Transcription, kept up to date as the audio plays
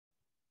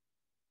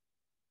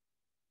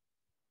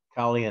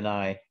Kali and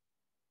I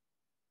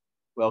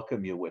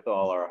welcome you with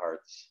all our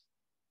hearts,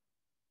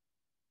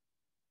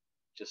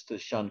 just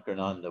as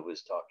Shankarananda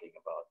was talking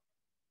about.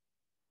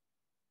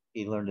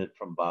 He learned it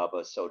from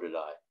Baba, so did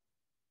I.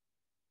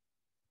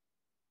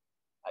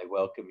 I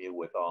welcome you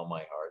with all my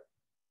heart.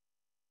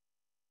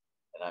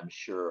 And I'm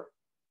sure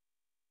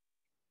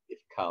if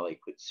Kali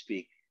could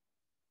speak,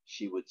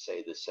 she would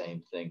say the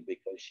same thing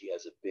because she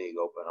has a big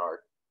open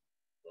heart.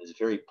 Is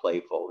very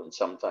playful and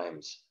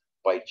sometimes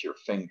bites your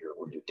finger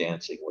when you're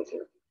dancing with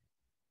her.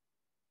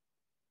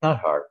 Not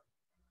hard,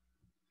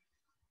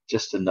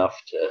 just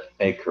enough to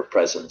make her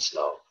presence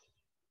known.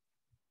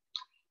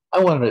 I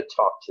wanted to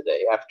talk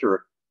today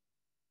after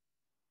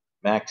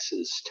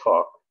Max's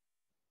talk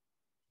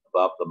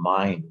about the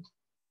mind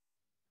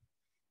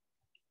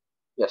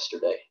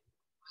yesterday.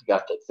 I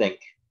got to think,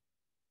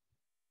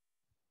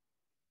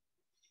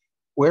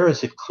 where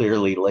is it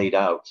clearly laid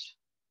out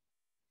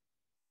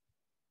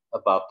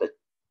about the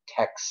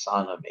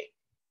taxonomy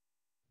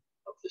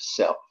of the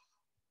self,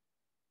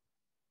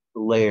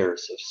 the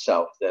layers of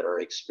self that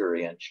are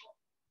experiential?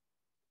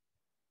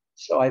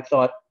 So I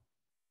thought,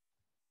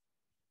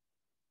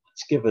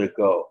 let's give it a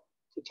go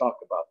to talk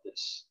about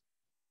this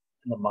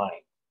in the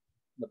mind,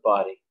 in the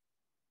body,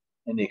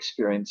 and the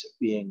experience of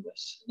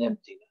beingness and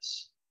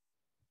emptiness,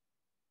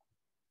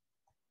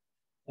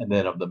 and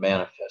then of the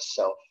manifest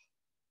self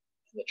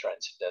and the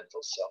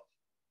transcendental self.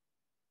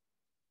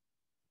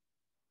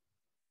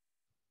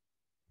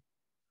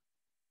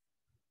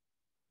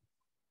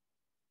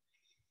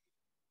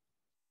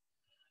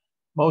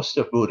 Most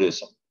of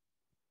Buddhism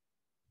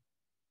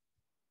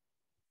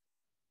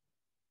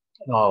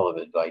and all of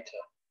Advaita,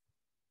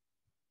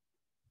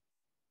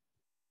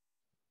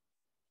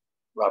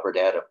 Robert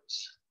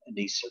Adams and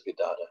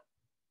Nisargadatta,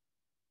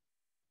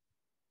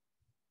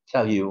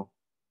 tell you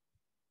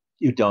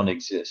you don't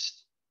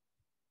exist.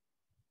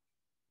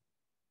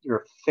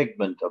 You're a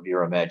figment of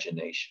your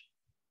imagination,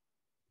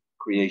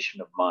 creation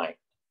of mind.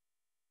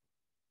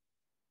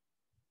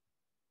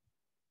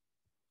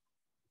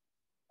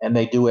 And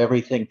they do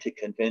everything to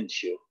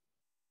convince you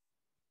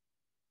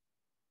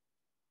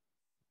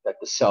that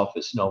the self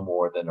is no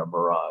more than a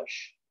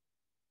mirage.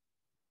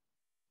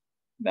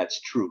 And that's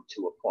true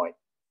to a point.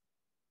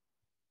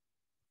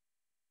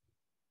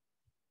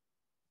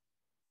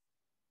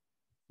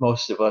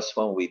 Most of us,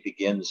 when we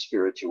begin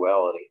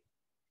spirituality,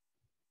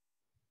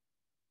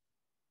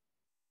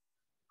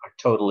 are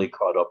totally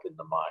caught up in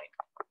the mind.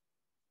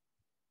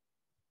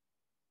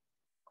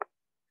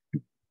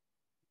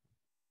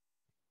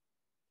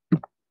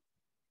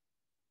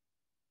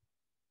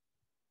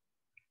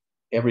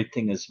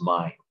 Everything is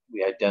mind.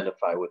 We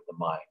identify with the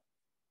mind.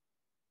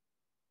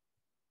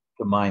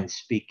 The mind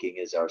speaking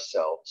is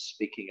ourselves,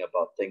 speaking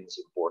about things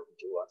important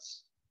to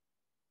us.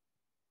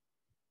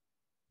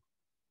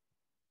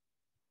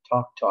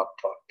 Talk, talk,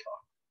 talk,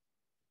 talk.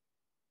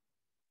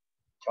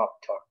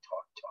 Talk, talk,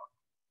 talk, talk.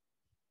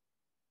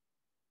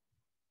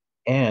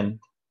 And the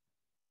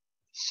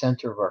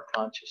center of our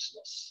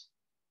consciousness,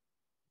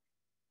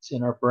 it's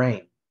in our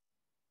brain,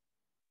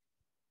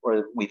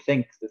 where we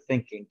think the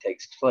thinking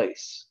takes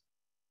place.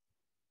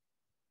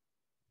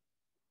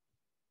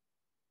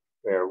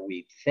 Where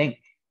we think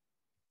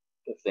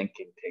the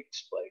thinking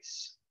takes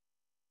place.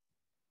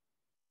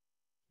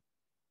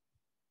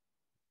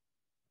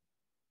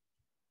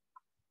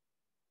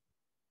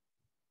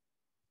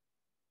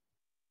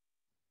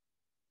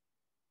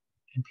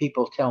 And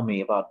people tell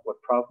me about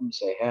what problems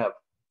they have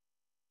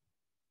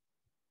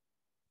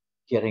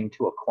getting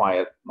to a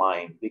quiet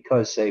mind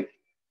because they've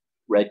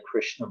read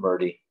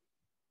Krishnamurti,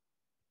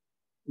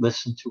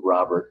 listened to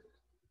Robert,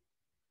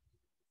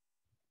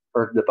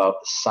 heard about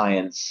the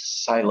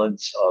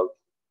silence of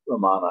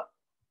Ramana.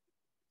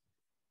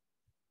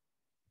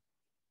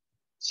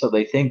 So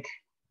they think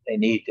they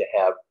need to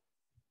have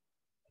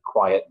a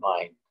quiet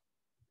mind.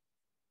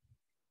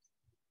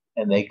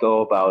 And they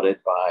go about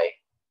it by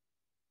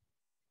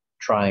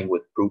trying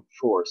with brute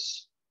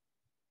force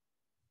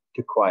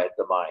to quiet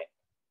the mind.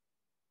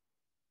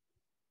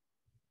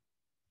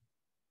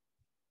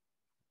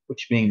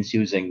 Which means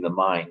using the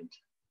mind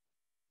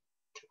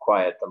to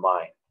quiet the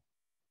mind.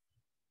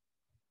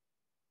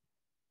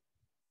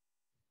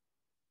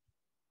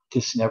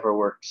 This never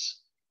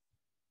works.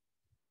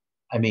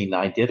 I mean,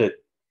 I did it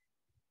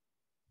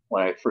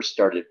when I first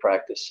started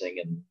practicing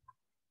in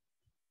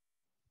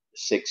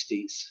the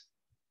 60s.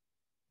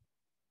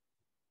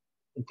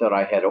 I thought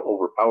I had to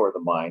overpower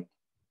the mind.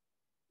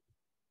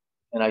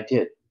 And I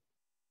did.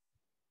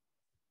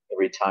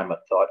 Every time a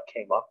thought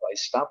came up, I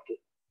stopped it.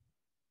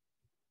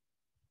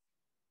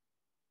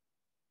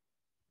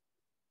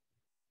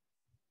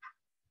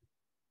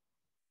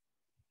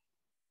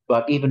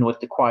 But even with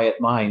the quiet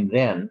mind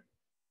then,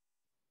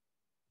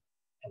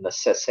 and the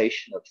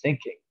cessation of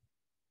thinking,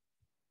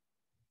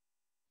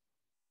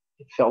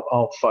 it felt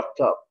all fucked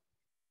up.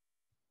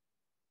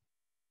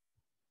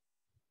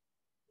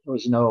 There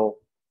was no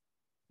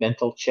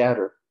mental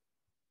chatter.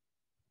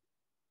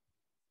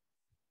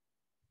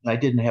 And I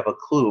didn't have a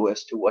clue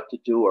as to what to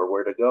do or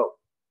where to go,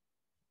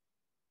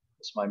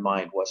 because my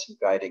mind wasn't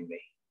guiding me.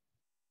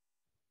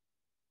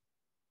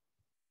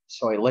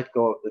 So I let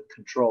go of the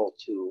control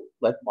to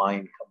let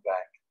mind come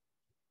back,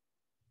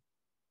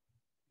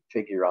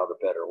 figure out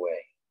a better way.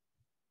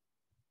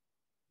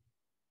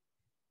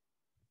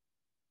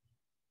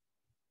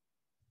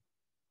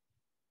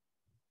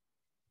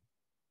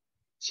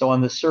 So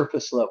on the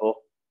surface level,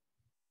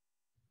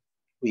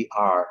 we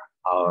are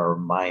our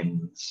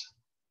minds.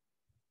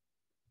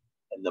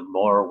 And the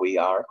more we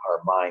are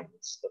our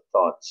minds, the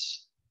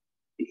thoughts,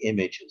 the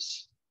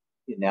images,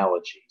 the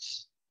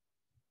analogies,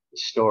 the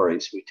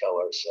stories we tell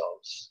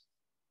ourselves,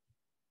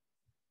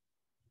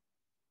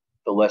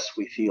 the less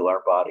we feel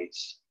our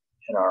bodies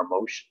and our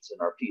emotions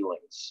and our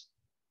feelings,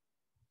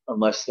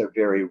 unless they're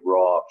very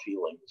raw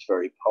feelings,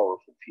 very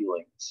powerful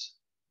feelings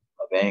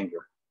of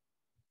anger,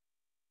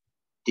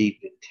 deep,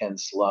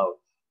 intense love,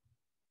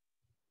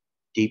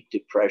 deep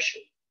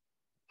depression,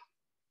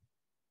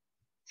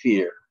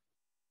 fear,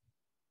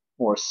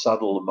 more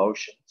subtle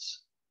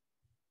emotions,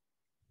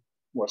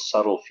 more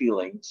subtle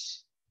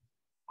feelings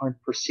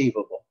aren't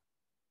perceivable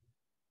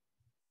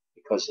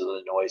because of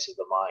the noise of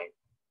the mind.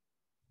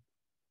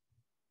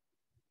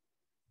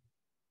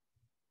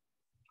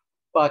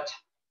 But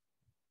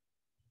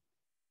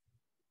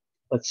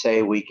let's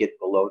say we get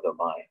below the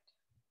mind,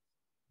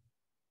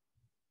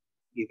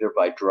 either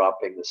by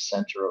dropping the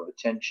center of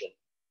attention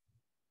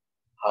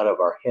out of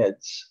our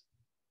heads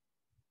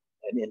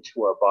and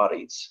into our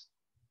bodies,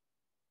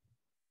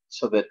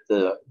 so that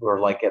we're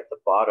like at the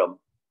bottom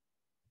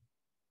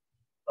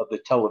of the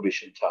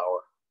television tower,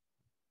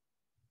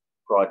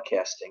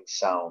 broadcasting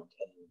sound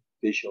and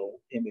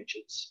visual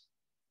images.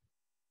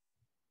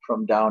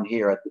 From down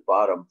here at the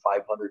bottom,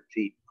 500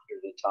 feet under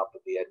the top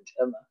of the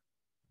antenna,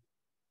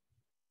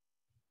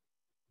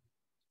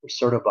 we're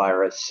sort of by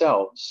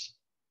ourselves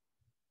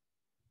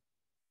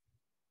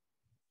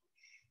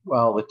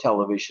while the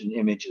television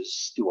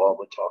images do all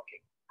the talking.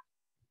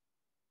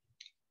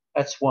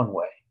 That's one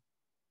way.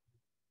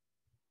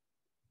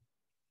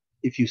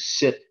 If you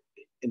sit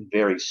in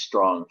very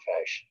strong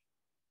fashion,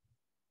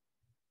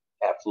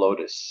 half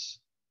lotus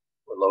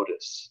or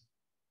lotus,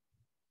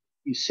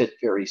 you sit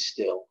very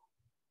still.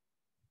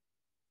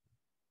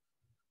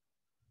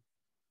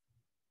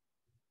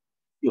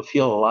 You'll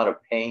feel a lot of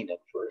pain at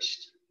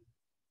first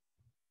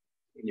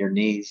in your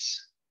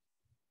knees,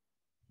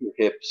 your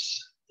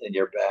hips, and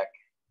your back.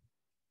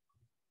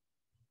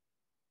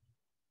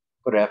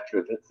 But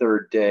after the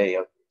third day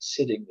of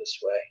sitting this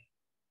way,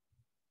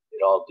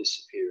 it all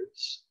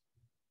disappears.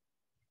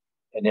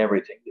 And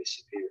everything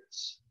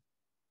disappears.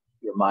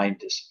 Your mind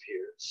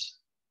disappears.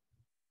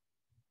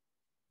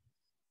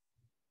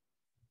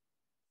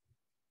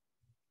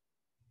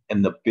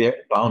 And the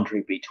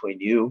boundary between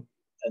you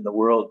and the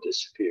world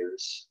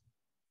disappears.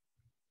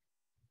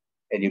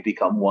 And you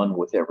become one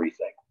with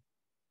everything.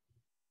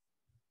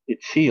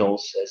 It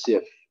feels as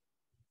if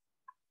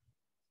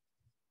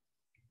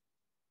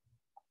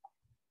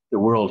the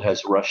world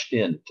has rushed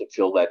in to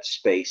fill that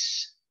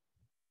space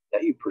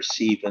that you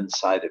perceive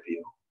inside of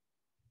you.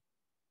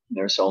 And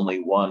there's only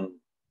one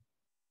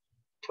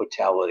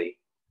totality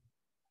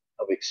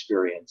of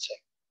experiencing.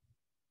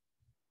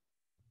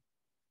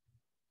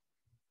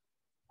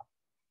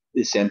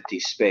 This empty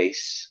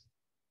space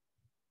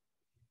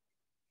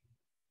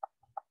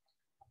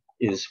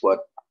is what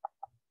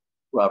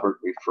Robert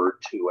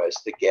referred to as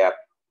the gap,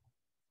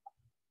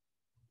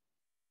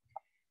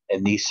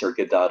 and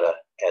Nisargadatta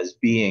as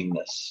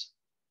beingness.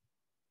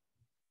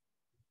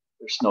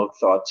 There's no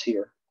thoughts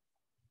here.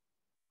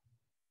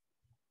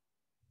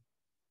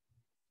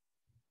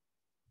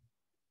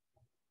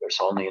 There's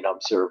only an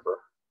observer,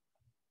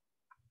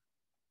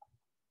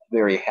 a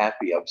very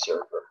happy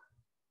observer,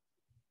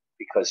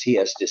 because he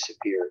has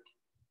disappeared.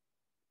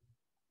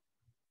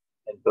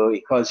 And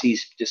because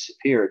he's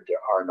disappeared, there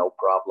are no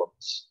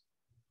problems.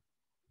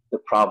 The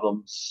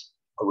problems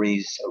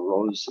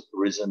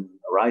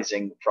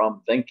arising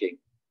from thinking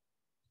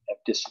have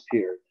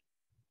disappeared.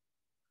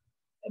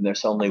 And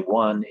there's only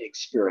one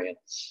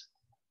experience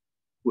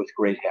with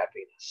great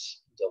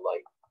happiness,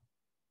 delight.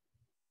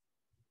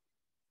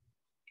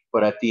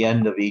 But at the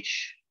end of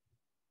each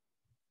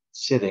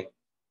sitting,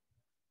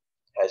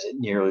 as it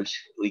nearly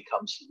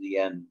comes to the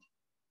end,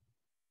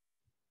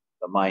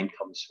 the mind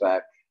comes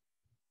back.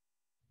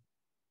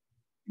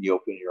 You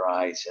open your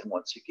eyes, and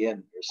once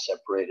again, you're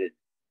separated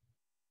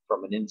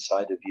from an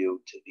inside of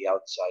you to the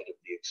outside of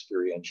the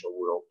experiential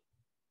world.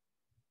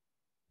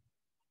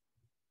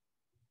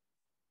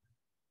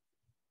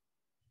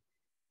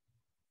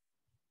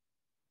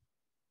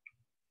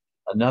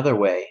 Another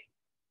way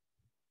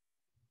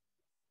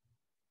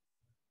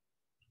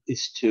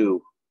is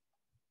to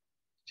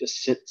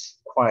just sit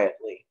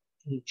quietly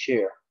in a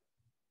chair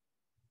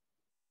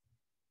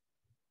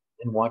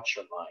and watch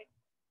your mind.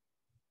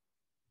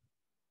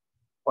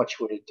 Watch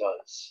what it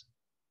does.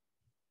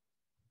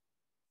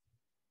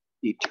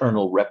 The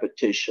eternal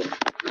repetition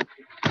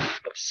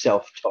of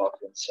self-talk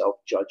and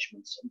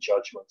self-judgments and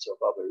judgments of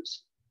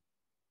others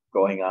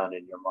going on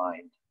in your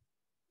mind.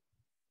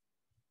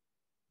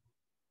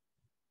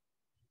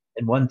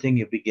 And one thing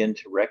you begin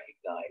to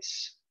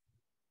recognize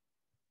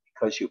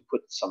because you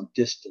put some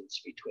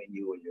distance between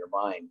you and your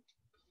mind.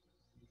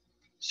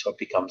 So it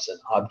becomes an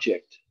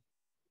object.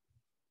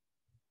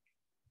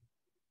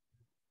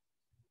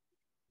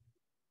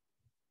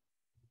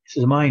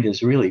 So the mind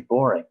is really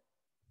boring.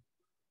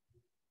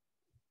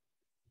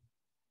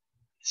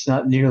 It's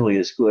not nearly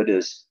as good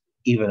as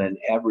even an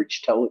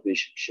average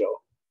television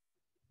show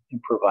in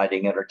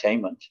providing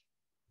entertainment.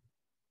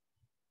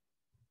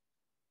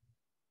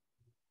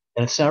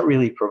 And it's not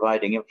really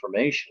providing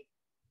information.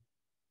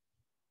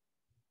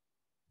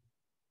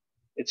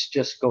 It's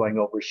just going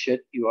over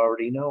shit you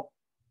already know.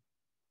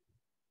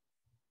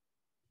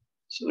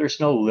 So there's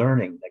no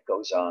learning that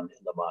goes on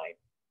in the mind,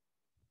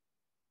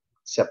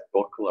 except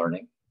book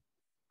learning,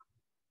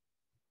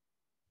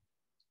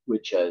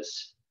 which,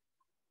 as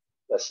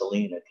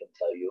Vesselina can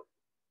tell you,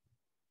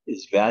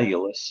 is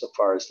valueless so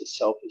far as the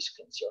self is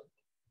concerned.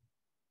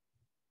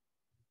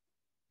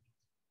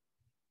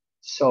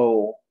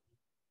 So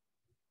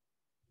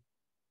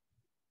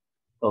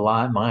the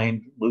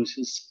mind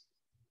loses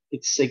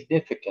its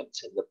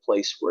significance in the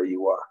place where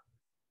you are.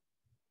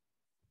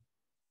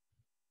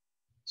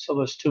 So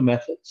there's two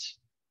methods.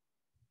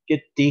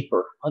 Get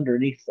deeper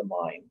underneath the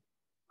mind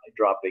by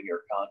dropping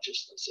your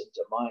consciousness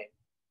into mind,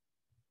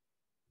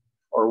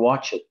 or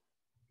watch it.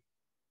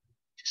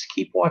 Just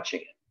keep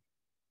watching it.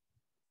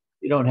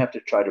 You don't have to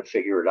try to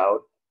figure it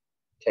out,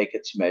 take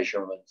its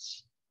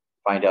measurements,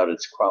 find out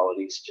its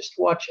qualities. Just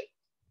watch it.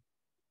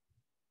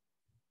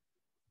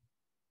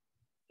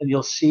 And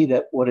you'll see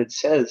that what it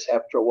says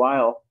after a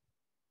while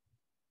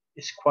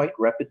is quite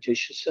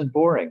repetitious and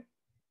boring.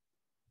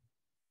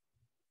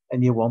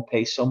 And you won't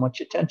pay so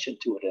much attention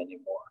to it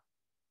anymore.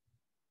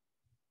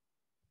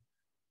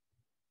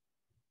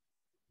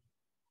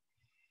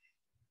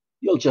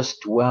 You'll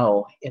just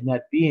dwell in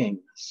that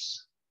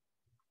beingness,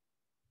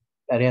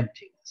 that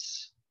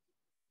emptiness,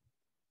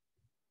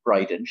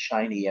 bright and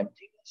shiny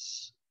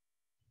emptiness.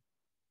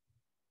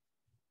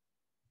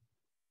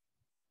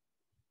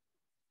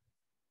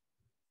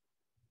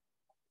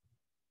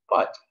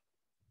 But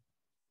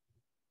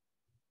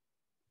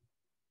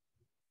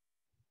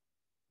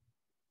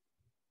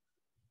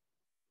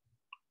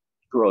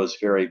it grows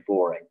very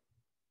boring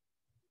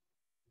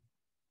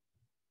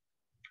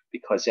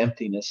because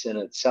emptiness in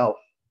itself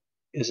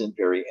isn't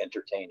very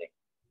entertaining.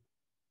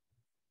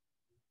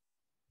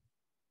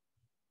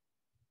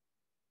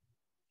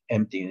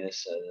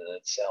 Emptiness in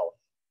itself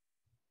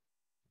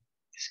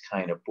is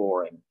kind of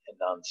boring and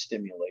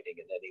non-stimulating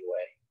in any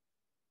way.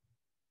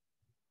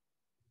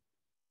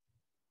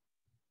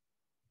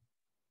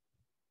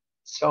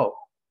 So,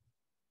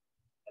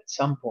 at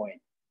some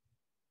point,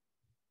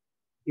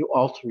 you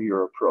alter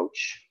your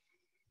approach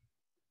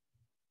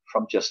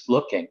from just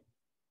looking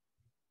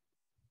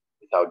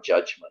without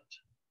judgment,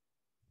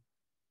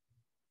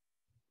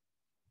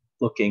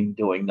 looking,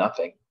 doing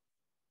nothing,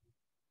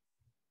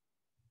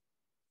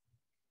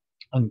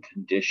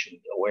 unconditioned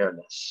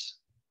awareness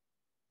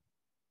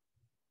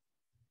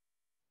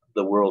of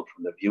the world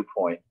from the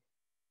viewpoint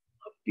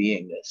of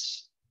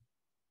beingness.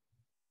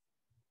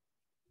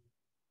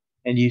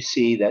 And you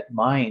see that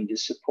mind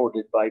is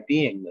supported by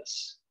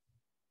beingness.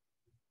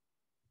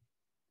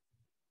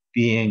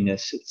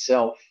 Beingness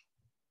itself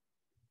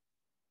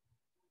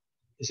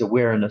is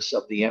awareness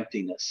of the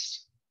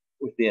emptiness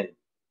within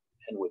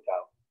and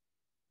without.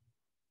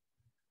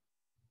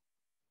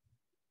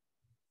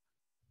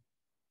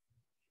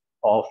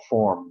 All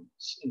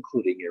forms,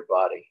 including your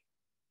body,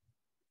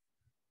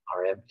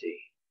 are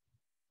empty.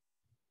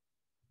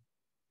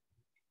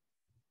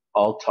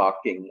 All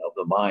talking of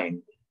the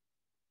mind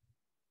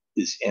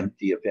is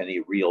empty of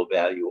any real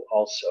value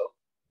also.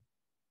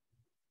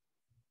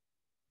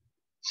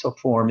 So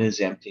form is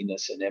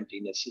emptiness and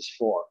emptiness is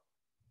form.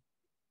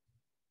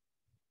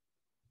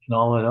 And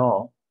all in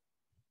all,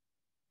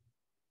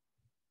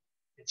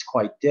 it's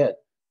quite dead.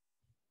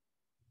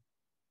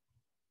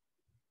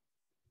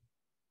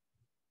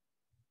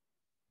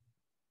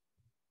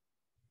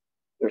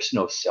 There's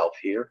no self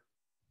here.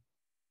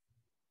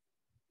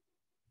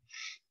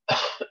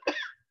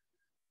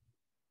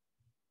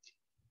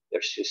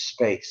 There's just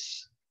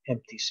space,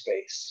 empty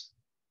space.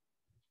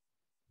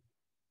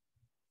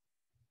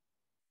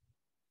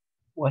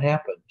 What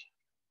happened?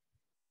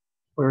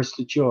 Where's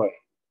the joy?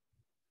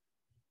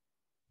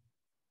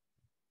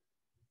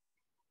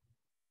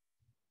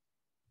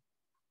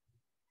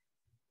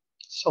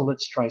 So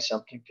let's try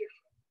something different.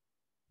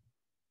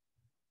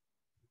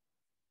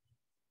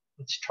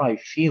 Let's try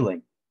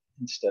feeling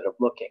instead of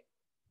looking.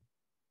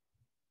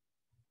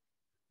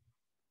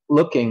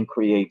 Looking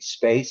creates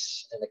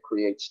space and it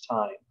creates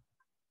time.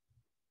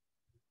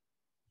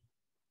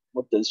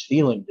 What does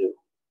feeling do?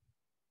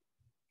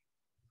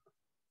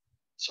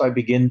 So I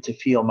begin to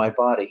feel my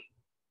body.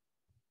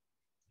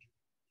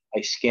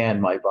 I scan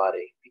my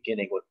body,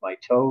 beginning with my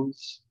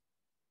toes,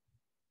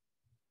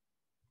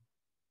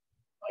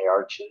 my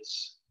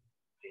arches,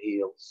 my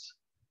heels,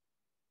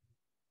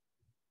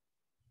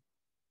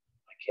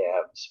 my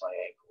calves, my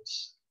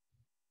ankles,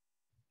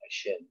 my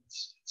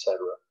shins, etc.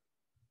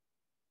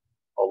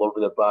 All over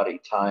the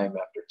body, time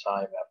after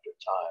time after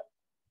time.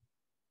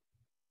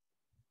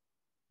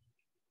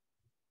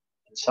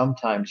 And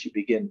sometimes you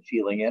begin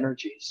feeling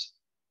energies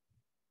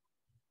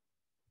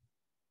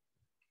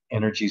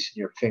in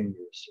your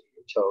fingers,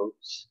 your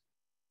toes,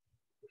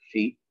 your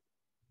feet,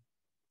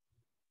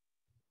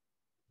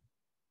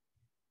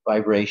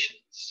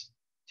 vibrations,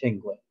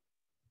 tingling.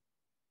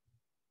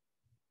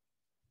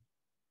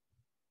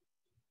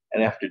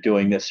 And after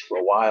doing this for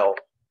a while,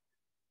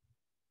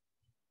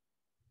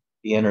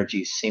 the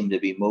energies seem to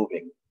be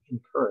moving in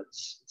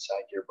currents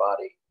inside your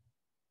body,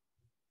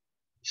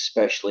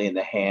 especially in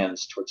the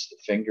hands towards the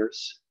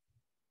fingers.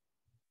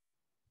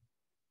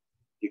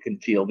 You can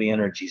feel the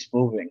energies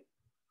moving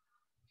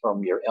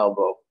from your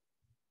elbow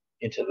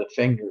into the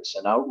fingers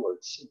and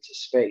outwards into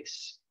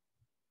space.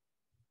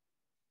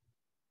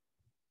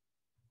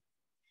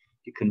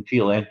 You can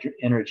feel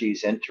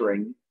energies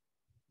entering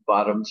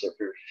bottoms of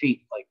your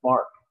feet like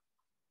Mark,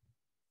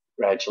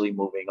 gradually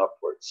moving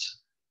upwards,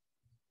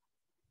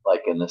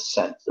 like an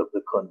ascent of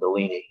the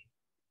Kundalini.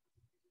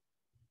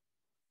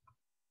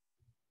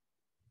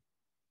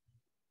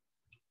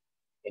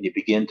 And you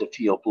begin to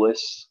feel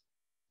bliss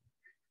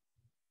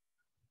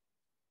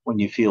when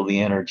you feel the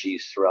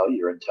energies throughout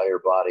your entire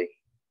body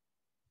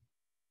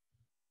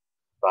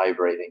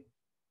vibrating,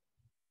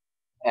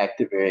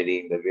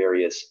 activating the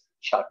various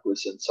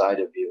chakras inside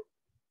of you,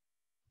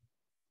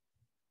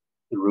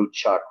 the root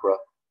chakra,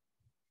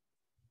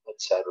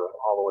 etc.,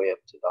 all the way up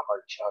to the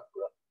heart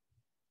chakra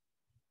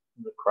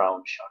and the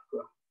crown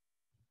chakra.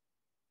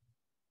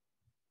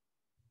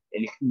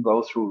 And you can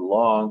go through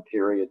long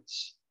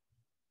periods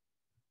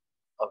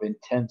of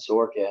intense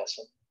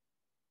orgasm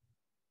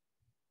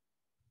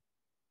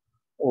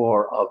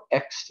or of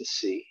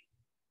ecstasy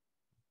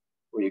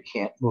where you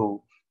can't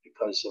move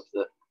because of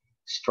the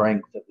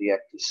strength of the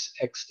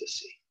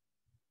ecstasy.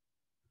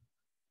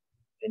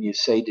 And you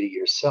say to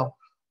yourself,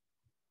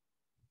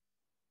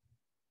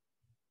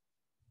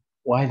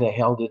 why the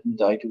hell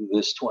didn't I do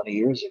this 20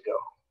 years ago?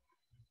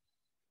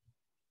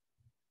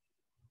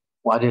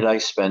 Why did I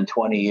spend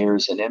 20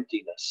 years in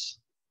emptiness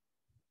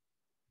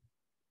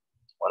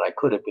when I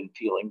could have been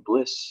feeling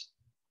bliss?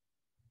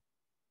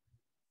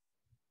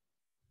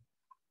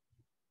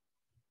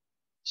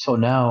 So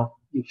now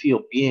you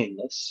feel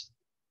beingness.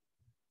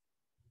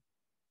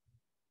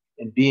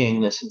 And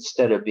beingness,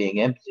 instead of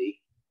being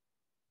empty,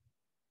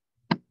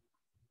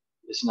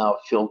 is now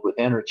filled with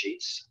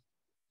energies.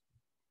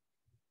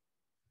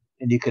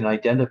 And you can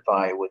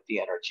identify with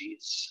the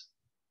energies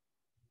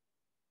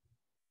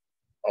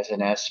as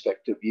an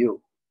aspect of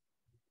you.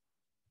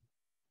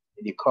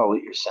 And you call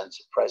it your sense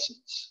of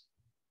presence.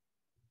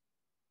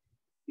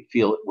 You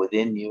feel it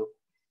within you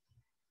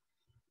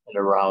and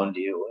around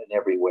you and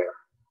everywhere.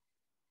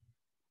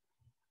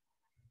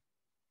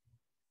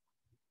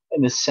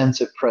 And this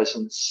sense of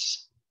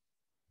presence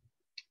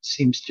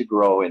seems to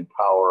grow in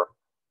power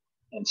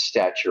and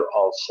stature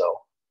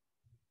also,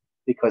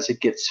 because it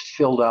gets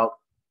filled out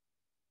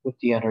with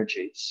the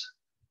energies.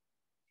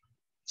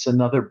 It's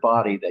another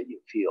body that you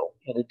feel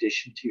in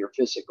addition to your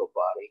physical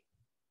body.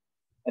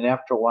 And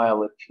after a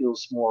while, it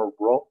feels more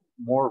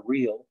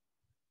real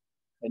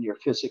than your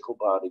physical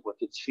body with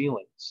its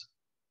feelings.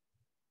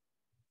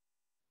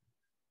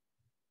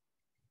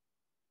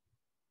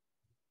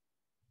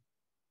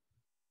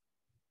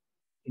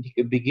 And you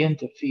can begin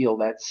to feel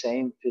that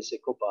same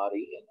physical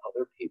body in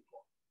other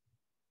people.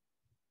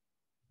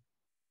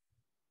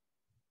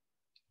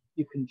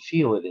 You can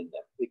feel it in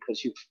them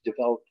because you've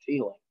developed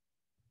feeling.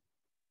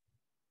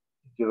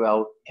 You've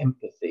developed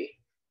empathy.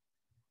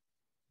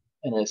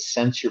 In a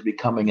sense, you're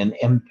becoming an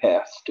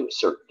empath to a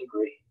certain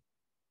degree,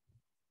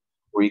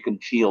 where you can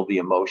feel the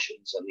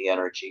emotions and the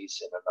energies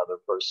in another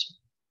person.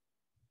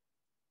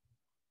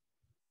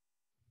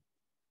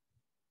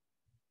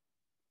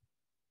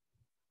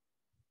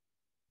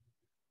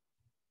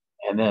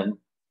 And then,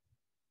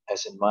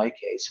 as in my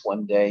case,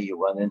 one day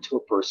you run into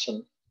a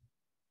person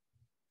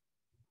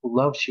who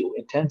loves you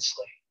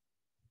intensely,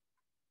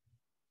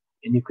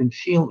 and you can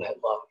feel that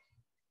love.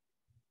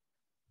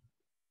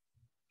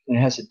 And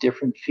it has a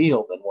different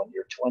feel than when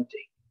you're 20.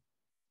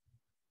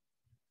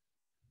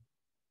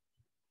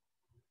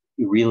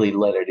 You really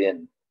let it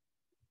in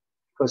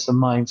because the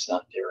mind's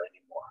not there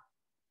anymore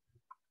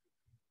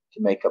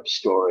to make up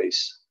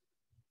stories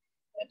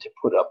and to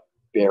put up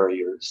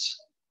barriers,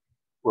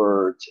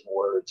 words and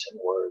words and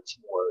words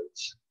and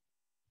words.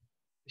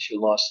 Because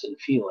you're lost in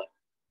feeling.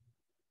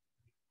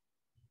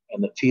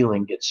 And the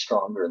feeling gets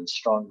stronger and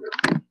stronger.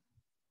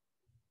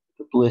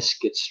 The bliss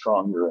gets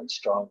stronger and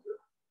stronger.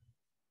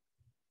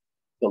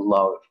 The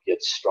love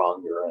gets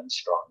stronger and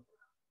stronger.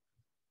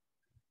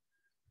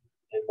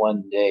 And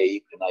one day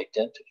you can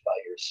identify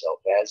yourself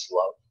as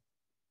love.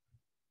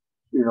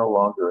 You're no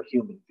longer a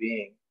human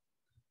being,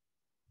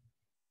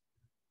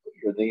 but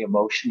you're the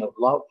emotion of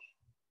love.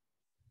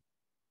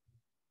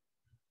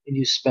 And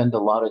you spend a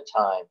lot of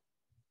time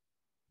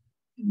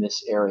in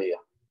this area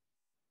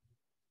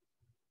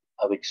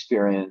of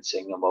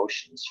experiencing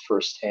emotions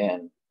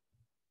firsthand,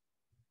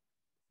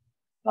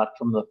 not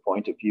from the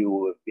point of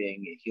view of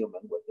being a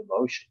human with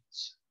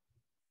emotions,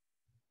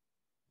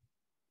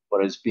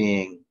 but as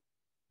being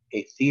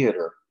a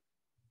theater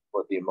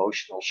or the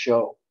emotional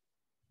show.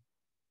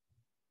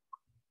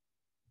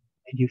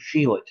 And you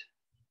feel it.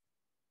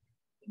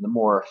 And the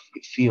more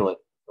you feel it,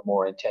 the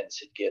more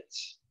intense it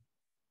gets.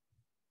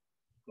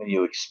 When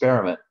you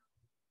experiment,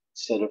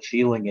 instead of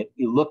feeling it,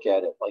 you look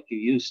at it like you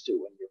used to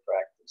in your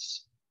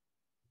practice.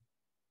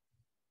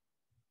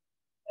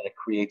 And it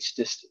creates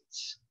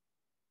distance.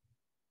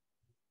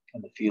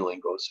 And the feeling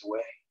goes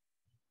away.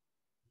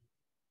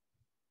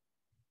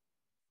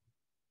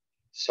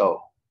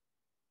 So,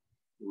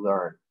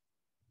 learn.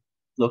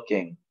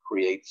 Looking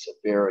creates a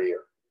barrier.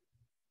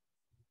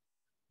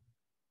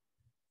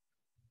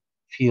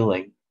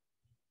 Feeling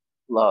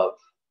love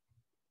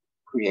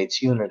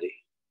creates unity.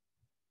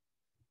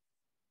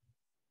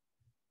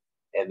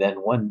 And then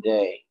one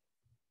day,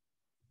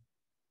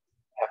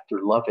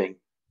 after loving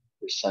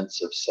your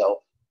sense of self,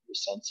 your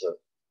sense of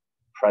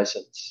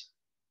presence,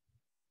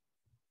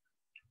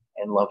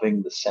 and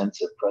loving the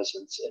sense of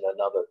presence in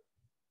another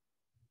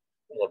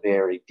in a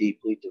very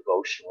deeply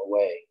devotional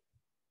way,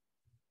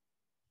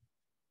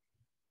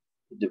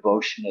 the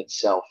devotion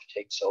itself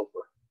takes over.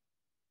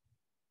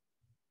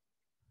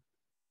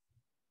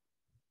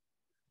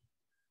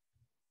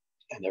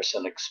 And there's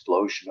an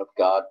explosion of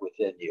God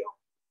within you.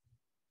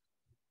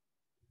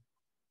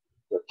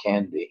 There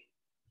can be,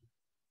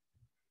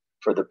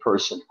 for the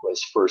person who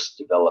has first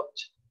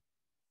developed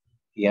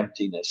the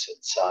emptiness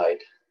inside,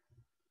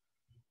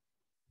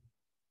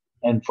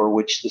 and for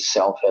which the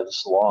self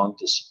has long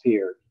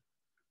disappeared.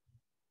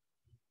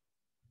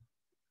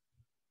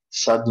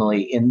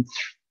 Suddenly,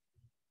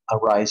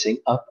 arising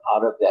up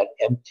out of that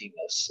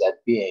emptiness, that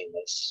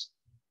beingness,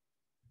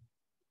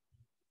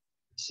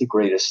 is the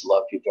greatest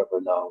love you've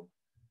ever known.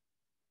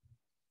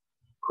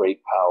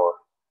 Great power.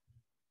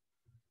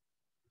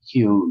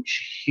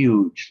 Huge,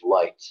 huge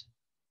light.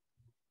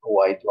 A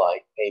white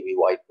light, maybe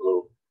white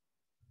blue,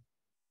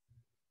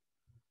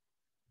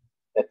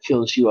 that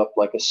fills you up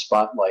like a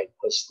spotlight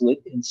was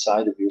lit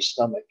inside of your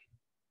stomach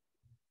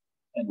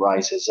and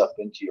rises up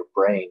into your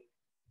brain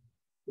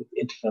with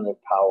infinite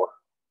power.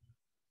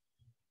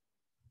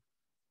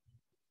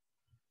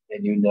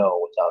 And you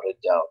know without a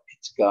doubt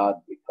it's God,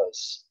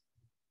 because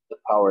the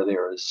power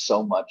there is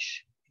so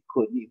much you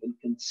couldn't even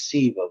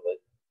conceive of it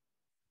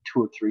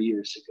 2 or 3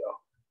 years ago.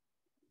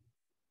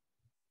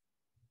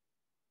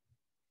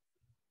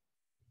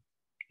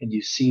 And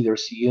you see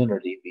there's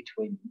unity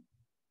between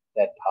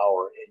that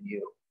power in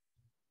you.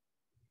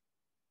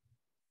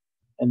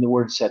 And the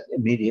words that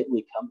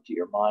immediately come to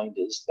your mind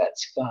is,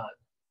 that's God.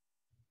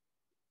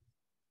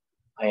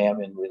 I am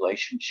in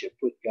relationship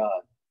with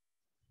God.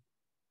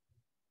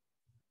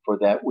 For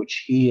that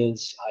which He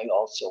is, I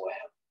also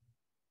am,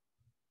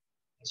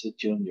 as a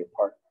junior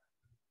partner.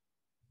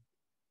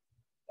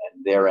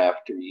 And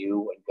thereafter,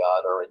 you and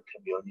God are in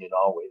communion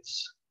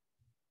always.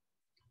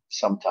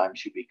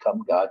 Sometimes you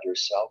become God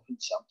yourself, and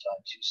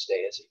sometimes you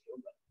stay as a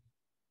human.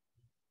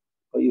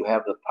 But you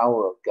have the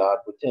power of God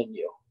within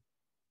you,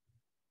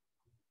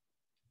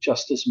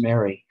 just as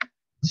Mary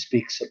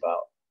speaks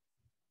about.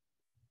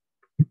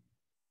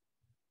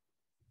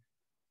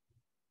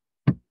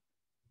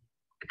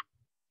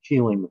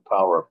 Feeling the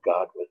power of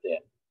God within.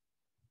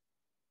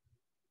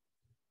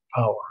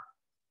 Power.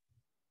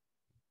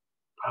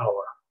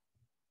 Power.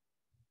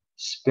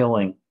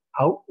 Spilling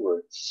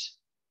outwards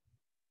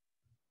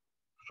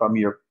from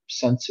your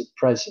sense of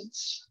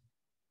presence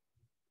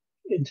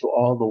into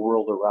all the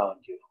world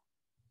around you.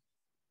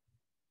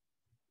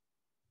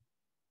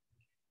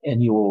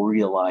 And you will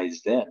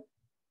realize then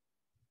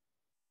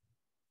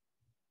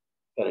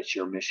that it's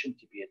your mission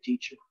to be a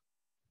teacher,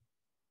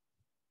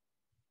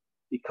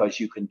 because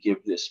you can give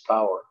this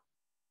power,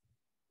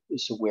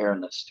 this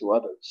awareness to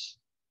others.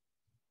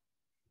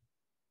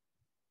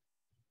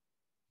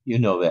 You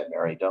know that,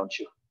 Mary, don't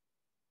you?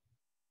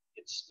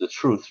 It's the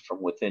truth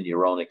from within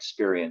your own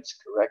experience,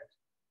 correct?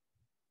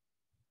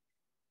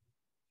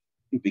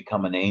 You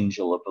become an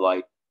angel of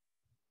light,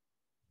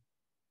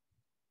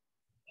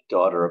 a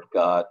daughter of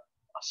God,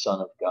 a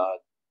son of God.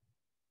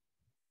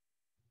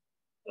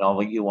 And all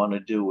that you want to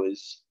do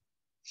is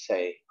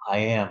say, I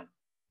am,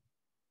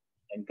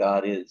 and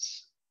God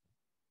is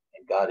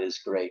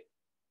great,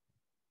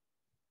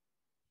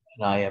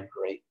 and I am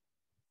great.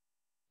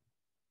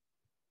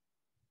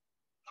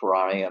 For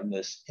I am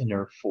this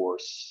inner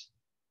force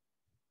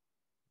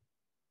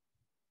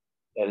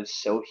that is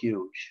so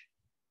huge,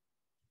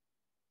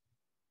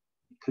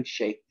 it could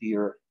shake the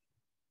earth.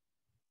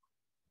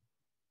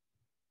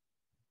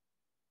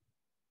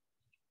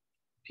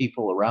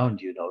 People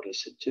around you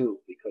notice it too,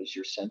 because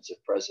your sense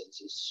of presence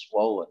is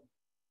swollen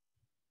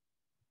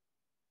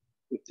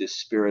with this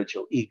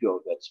spiritual ego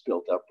that's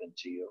built up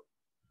into you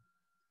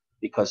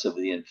because of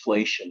the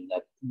inflation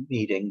that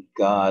meeting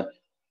God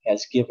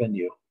has given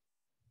you.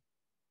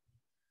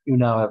 You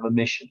now have a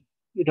mission.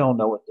 You don't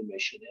know what the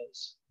mission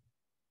is.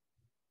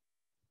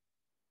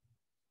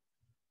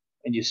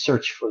 And you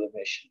search for the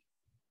mission.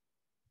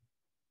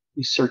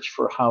 You search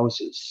for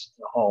houses,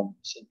 and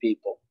homes, and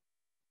people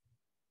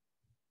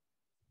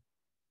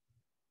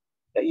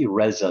that you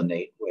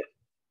resonate with.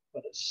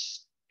 What a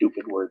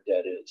stupid word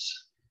that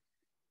is.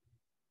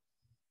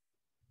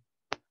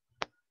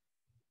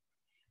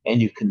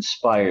 And you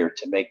conspire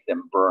to make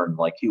them burn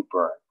like you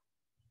burn,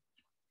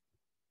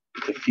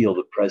 to feel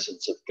the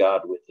presence of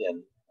God within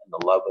and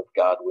the love of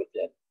God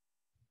within.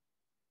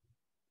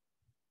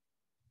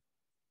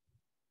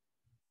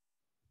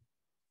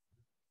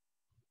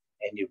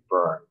 And you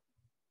burn.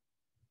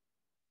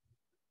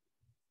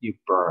 You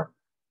burn.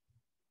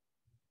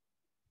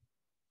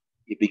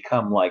 You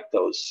become like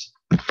those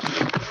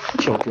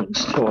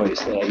children's toys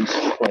that I used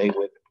to play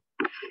with,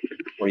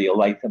 where you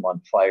light them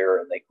on fire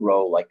and they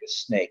grow like a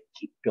snake,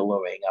 keep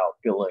billowing out,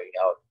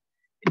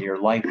 and your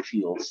life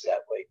feels that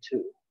way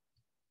too.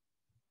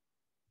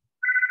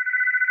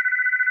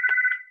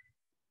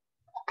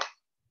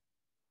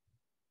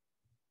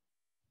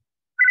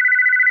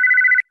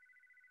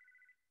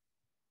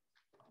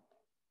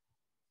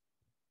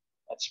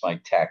 That's my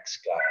tax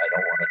guy. I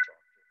don't want to talk to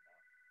him now.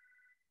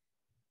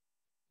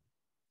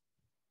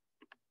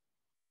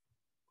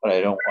 But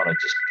I don't want to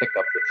just pick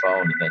up the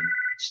phone and then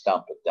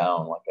stomp it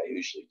down like I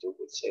usually do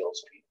with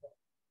salespeople.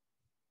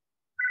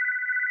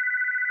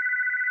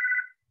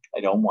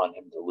 I don't want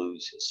him to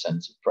lose his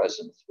sense of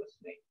presence with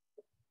me.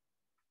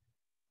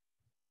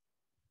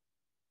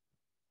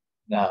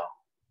 Now,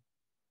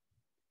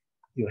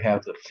 you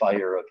have the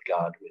fire of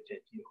God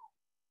within you.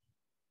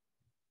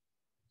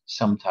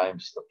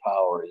 Sometimes the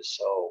power is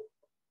so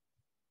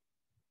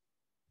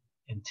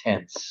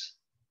intense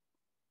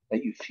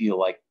that you feel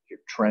like you're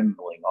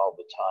trembling all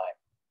the time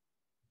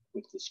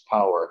with this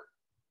power,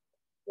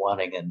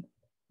 wanting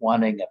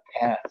a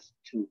path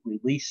to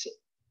release it,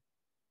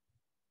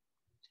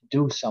 to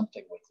do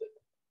something with it.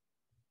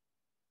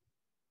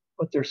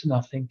 But there's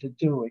nothing to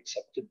do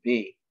except to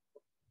be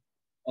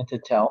and to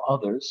tell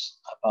others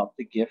about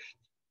the gift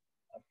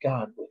of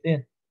God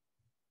within.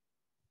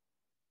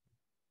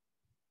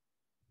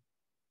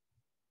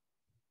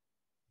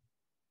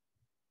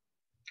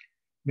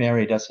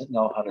 Mary doesn't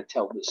know how to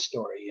tell this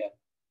story yet.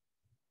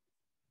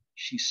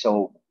 She's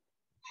so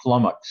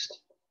flummoxed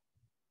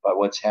by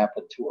what's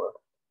happened to her.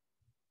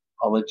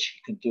 All that she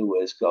can do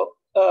is go,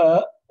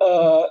 uh,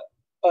 uh,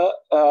 uh,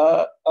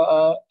 uh,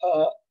 uh,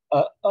 uh,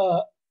 uh,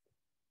 uh.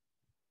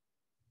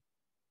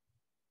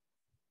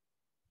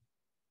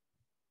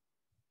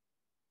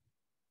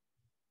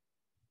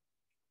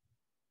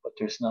 But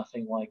there's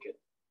nothing like it.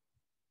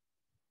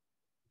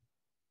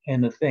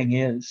 And the thing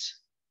is,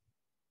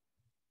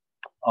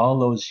 all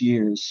those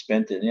years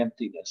spent in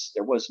emptiness,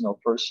 there was no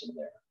person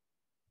there.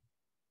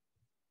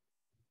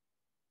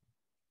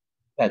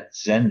 That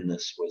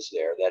zenness was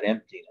there, that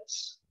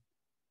emptiness.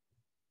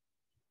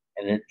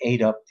 And it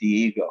ate up the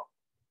ego,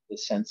 the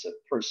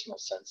personal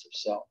sense of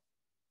self.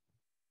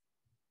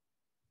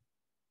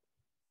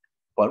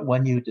 But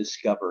when you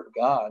discover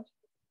God,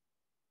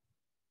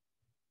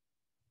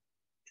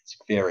 it's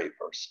very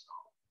personal.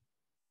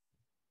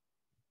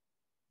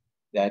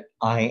 That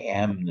I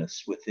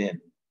amness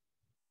within,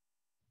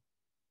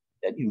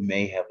 that you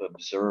may have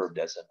observed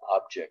as an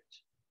object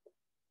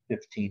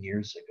 15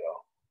 years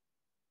ago,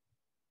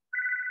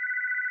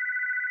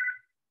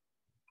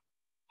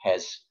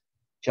 has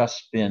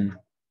just been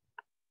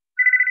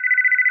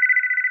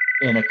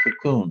in a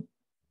cocoon.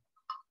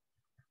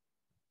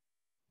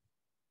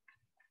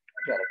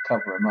 I gotta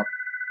cover him up.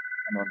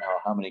 I don't know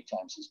how many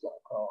times he's gonna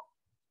crawl.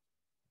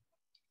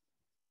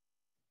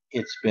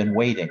 It's been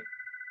waiting.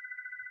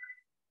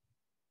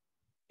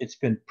 It's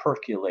been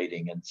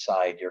percolating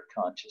inside your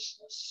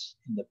consciousness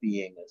in the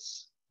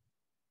beingness.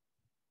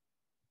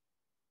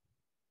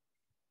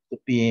 The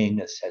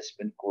beingness has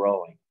been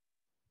growing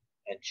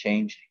and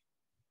changing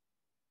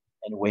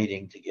and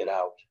waiting to get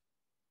out.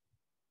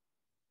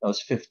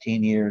 Those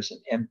 15 years in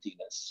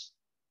emptiness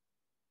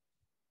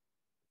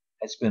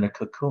has been a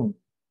cocoon,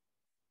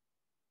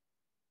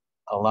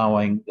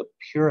 allowing the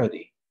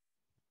purity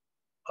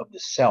of the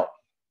self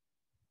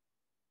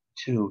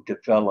to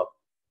develop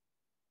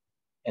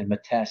and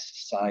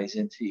metastasize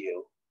into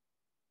you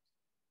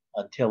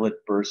until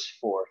it bursts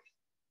forth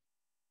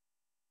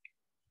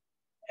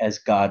as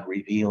God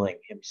revealing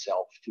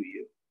himself to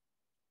you,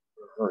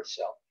 or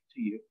herself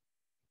to you,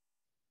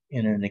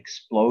 in an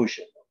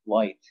explosion of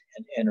light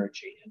and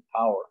energy and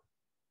power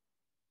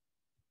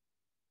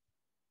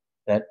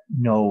that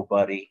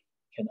nobody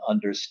can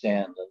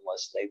understand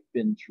unless they've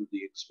been through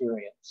the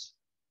experience.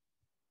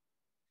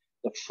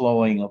 The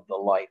flowing of the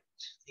light,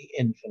 the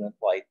infinite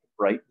light, the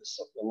brightness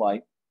of the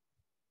light,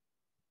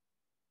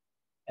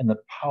 and the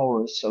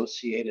power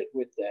associated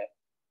with that.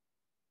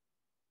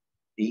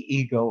 The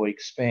ego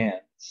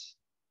expands,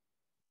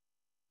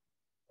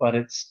 but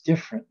it's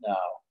different now.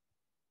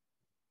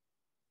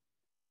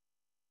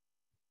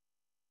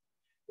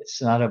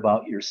 It's not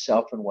about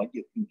yourself and what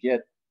you can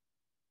get.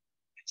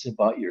 It's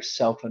about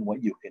yourself and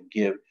what you can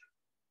give.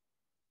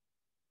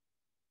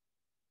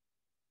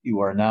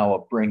 You are now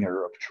a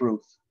bringer of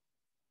truth,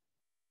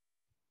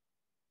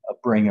 a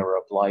bringer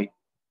of light,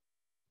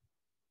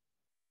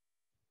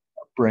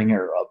 a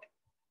bringer of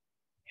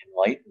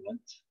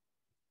enlightenment,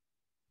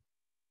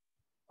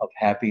 of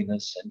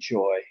happiness and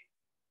joy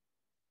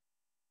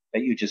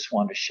that you just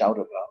want to shout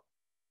about.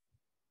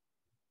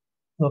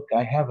 Look,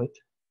 I have it.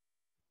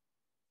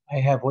 I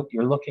have what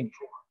you're looking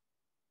for.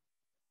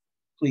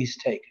 Please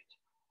take it.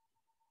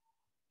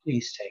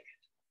 Please take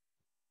it.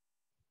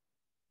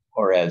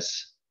 Or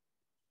as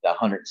the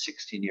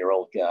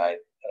 116-year-old guy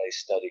that I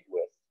studied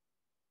with,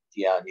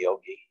 Dhyan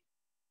Yogi.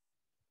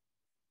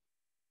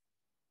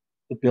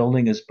 The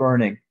building is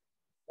burning.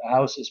 The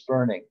house is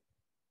burning.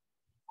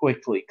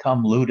 Quickly,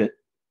 come loot it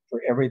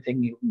for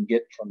everything you can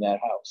get from that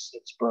house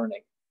that's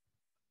burning.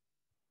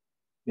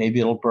 Maybe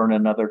it'll burn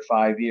another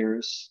 5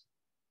 years,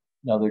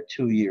 another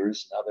 2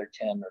 years, another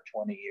 10 or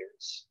 20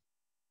 years.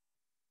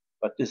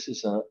 But this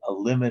is a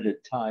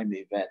limited time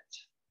event,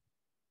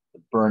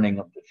 the burning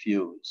of the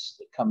fuse,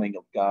 the coming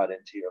of God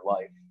into your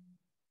life,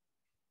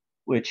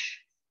 which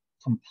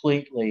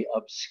completely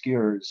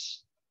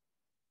obscures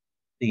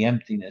the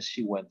emptiness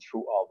you went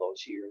through all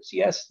those years.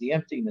 Yes, the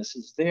emptiness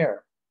is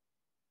there.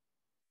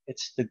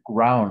 It's the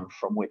ground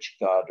from which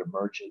God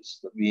emerges,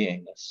 the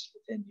beingness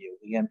within you,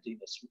 the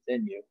emptiness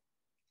within you.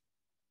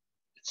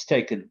 It's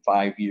taken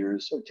 5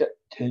 years or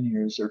 10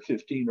 years or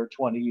 15 or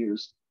 20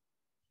 years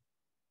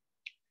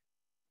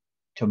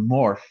to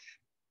morph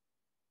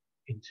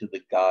into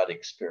the God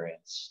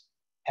experience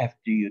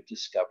after you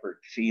discovered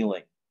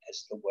feeling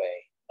as the way,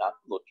 not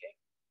looking.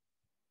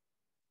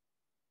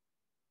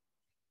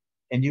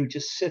 And you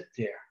just sit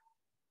there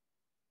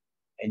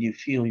and you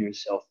feel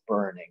yourself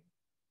burning.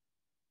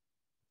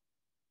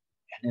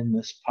 And in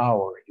this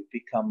power, you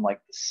become like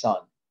the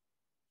sun,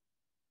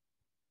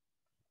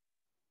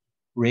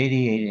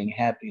 radiating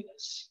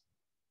happiness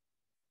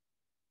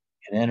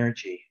and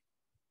energy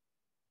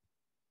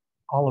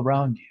all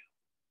around you.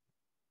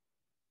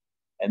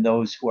 And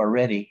those who are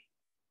ready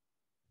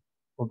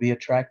will be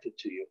attracted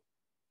to you.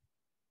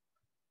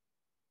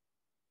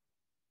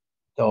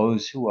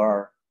 Those who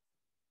are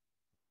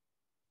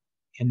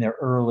in their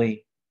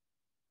early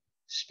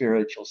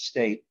spiritual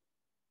state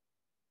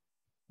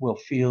will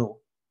feel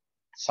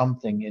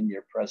something in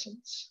your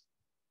presence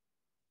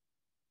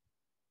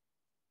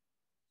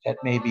that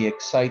maybe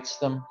excites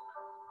them.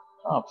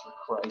 Oh, for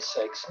Christ's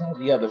sakes, no,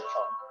 the other phone.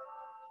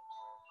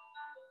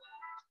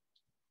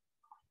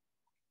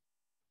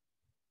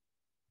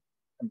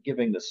 I'm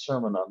giving the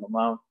Sermon on the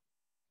Mount,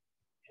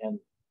 and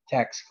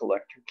tax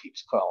collector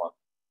keeps calling.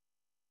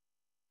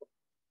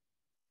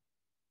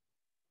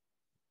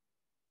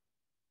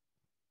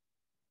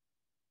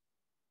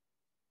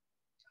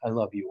 I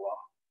love you all.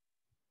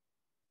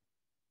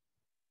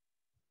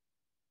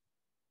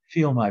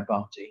 Feel my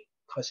bounty,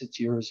 because it's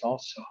yours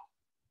also.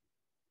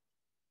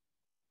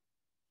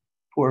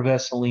 Poor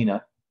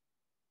Vesselina,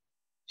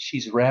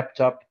 she's wrapped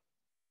up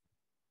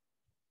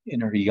in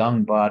her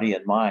young body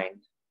and mind,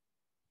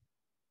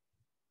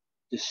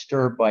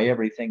 disturbed by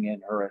everything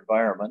in her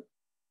environment,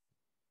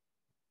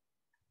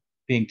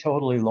 being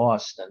totally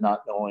lost and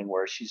not knowing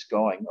where she's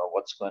going or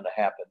what's going to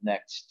happen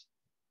next.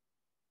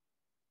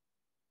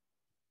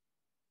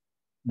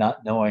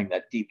 Not knowing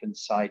that deep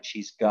inside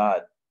she's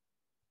God.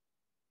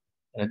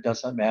 And it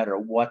doesn't matter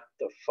what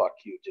the fuck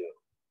you do.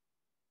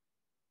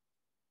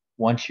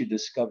 Once you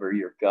discover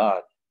you're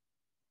God,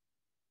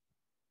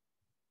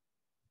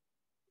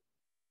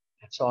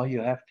 that's all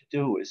you have to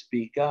do is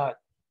be God.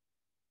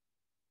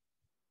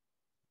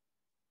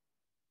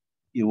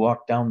 You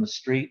walk down the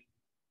street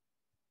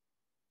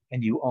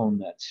and you own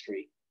that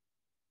street.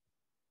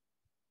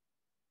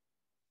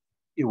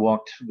 You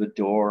walk through the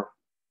door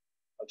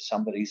of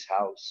somebody's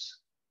house,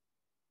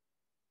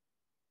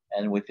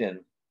 and within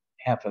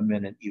half a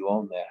minute you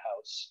own that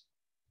house.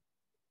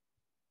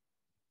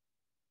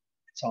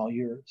 It's all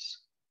yours.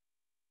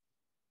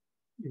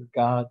 You're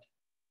God,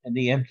 and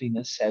the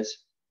emptiness has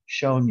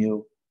shown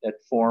you that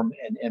form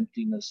and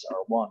emptiness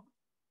are one.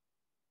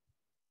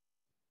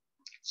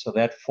 So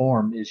that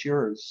form is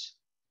yours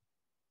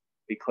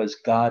because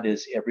God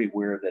is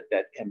everywhere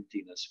that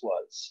emptiness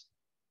was.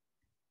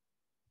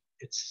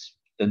 It's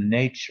the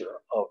nature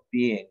of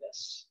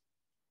beingness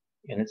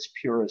in its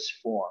purest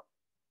form.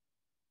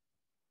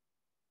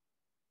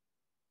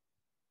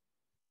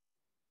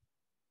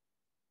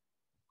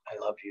 I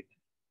love you.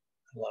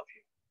 I love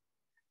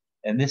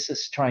you. And this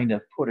is trying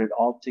to put it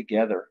all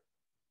together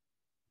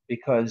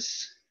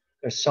because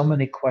there's so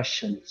many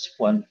questions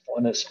when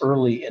it's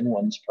early in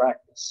one's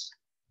practice.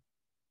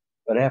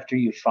 But after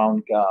you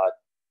found God,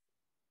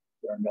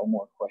 there are no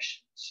more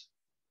questions.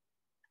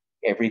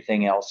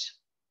 Everything else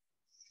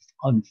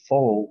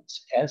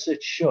unfolds as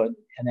it should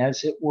and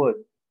as it would,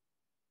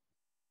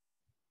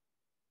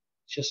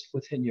 just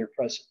within your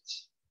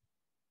presence,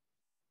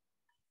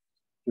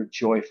 your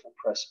joyful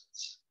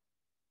presence,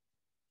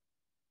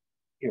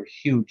 your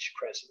huge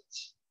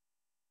presence.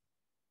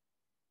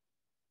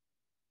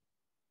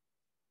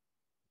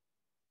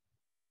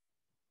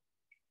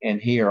 And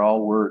here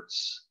all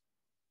words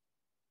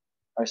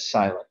are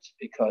silent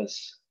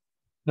because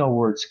no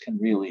words can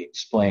really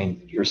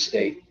explain your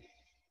state.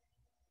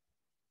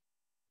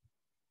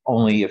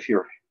 Only if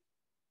your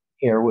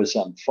hair was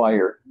on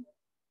fire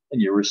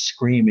and you were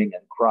screaming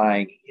and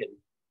crying in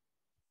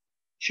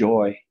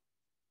joy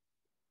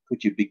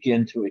could you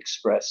begin to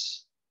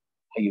express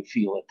how you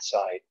feel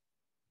inside.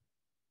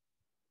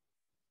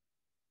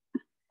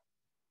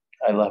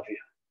 I love you.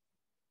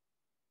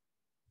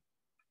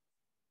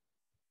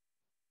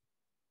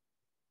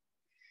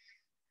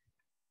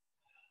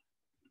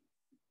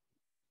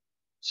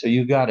 So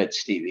you got it,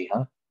 Stevie,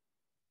 huh?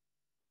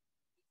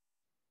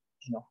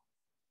 You know,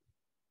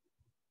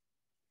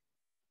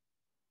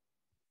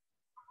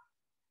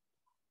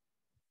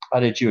 how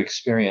did you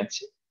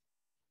experience it?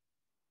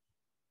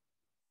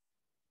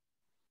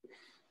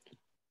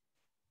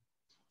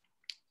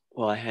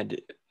 Well, I had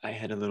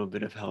a little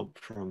bit of help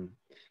from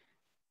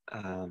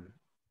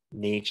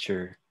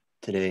nature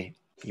today.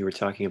 You were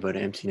talking about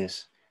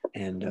emptiness,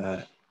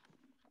 and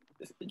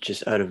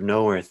just out of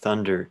nowhere,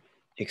 thunder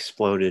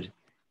exploded,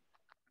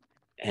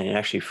 and it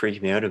actually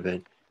freaked me out a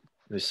bit.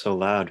 It was so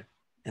loud,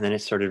 and then it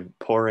started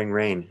pouring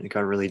rain. It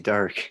got really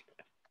dark,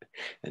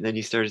 and then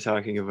you started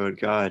talking about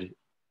God,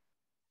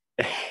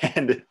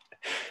 and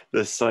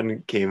the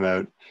sun came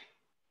out,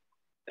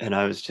 and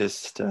I was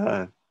just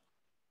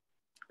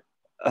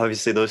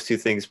obviously those two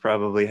things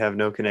probably have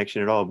no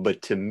connection at all,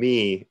 but to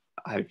me,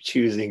 I'm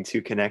choosing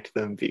to connect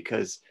them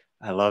because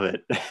I love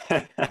it.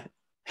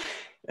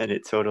 And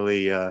it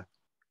totally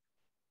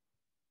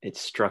it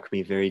struck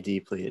me very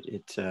deeply.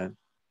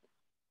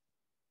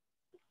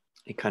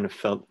 It kind of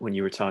felt when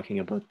you were talking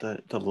about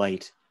the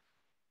light.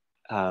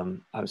 I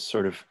was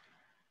sort of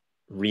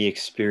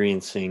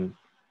re-experiencing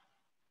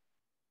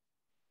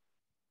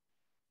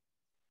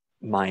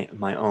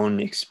my own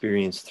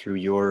experience through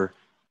your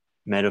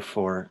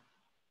metaphor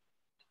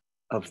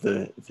of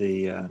the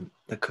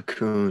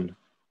cocoon,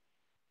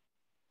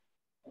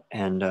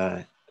 and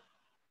it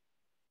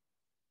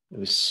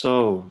was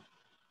so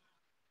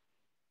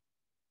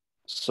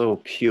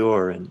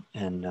pure, and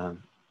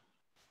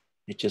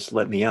it just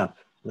lit me up.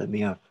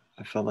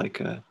 I felt like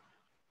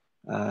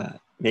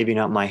maybe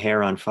not my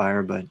hair on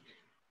fire, but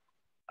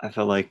I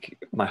felt like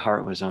my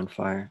heart was on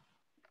fire.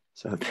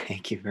 So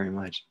thank you very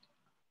much.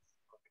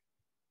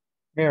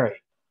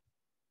 Mary,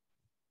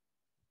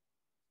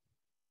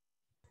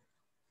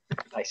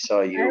 I saw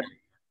you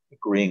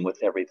agreeing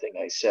with everything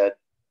I said.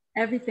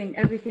 Everything,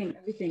 everything,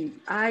 everything.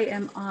 I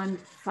am on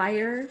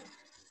fire,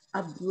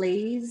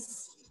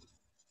 ablaze.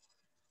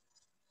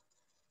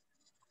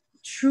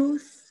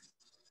 Truth,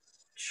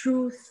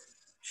 truth,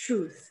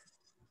 truth.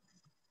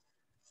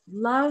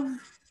 Love.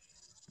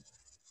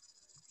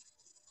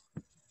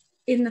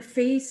 In the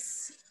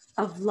face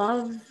of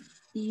love,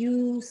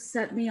 you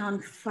set me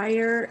on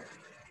fire.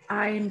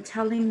 I am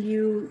telling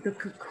you, the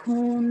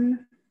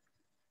cocoon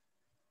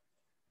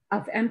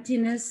of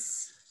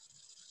emptiness,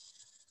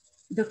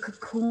 the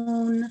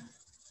cocoon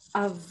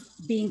of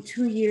being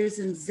 2 years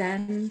in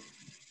Zen,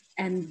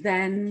 and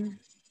then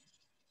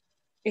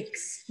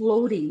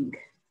exploding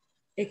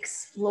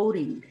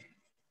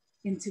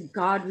into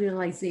God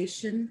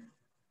realization,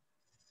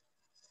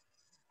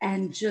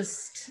 and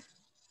just,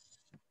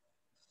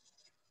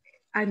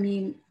 I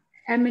mean,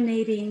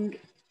 emanating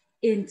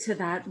into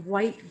that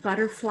white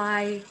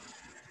butterfly.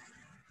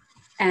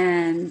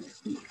 And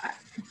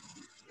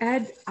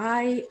Ed,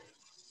 I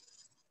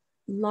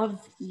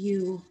love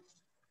you.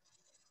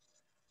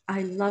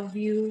 I love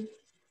you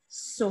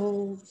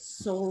so,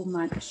 so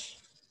much.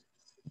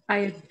 I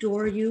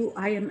adore you.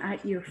 I am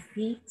at your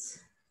feet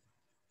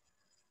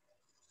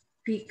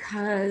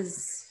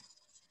because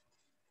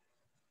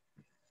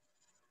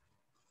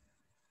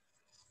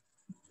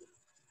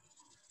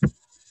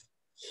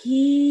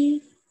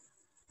he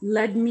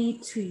led me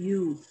to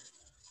you.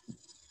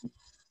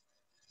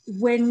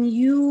 When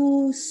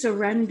you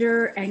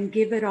surrender and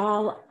give it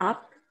all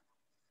up,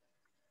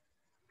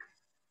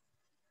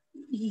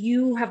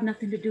 you have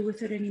nothing to do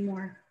with it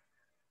anymore.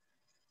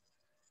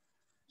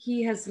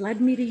 He has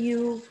led me to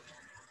you,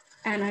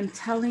 and I'm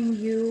telling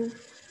you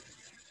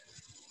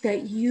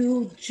that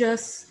you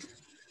just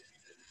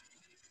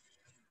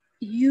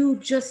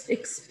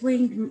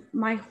explained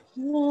my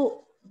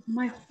whole,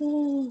 like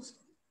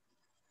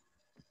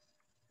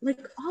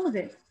all of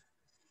it.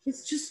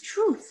 It's just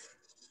truth.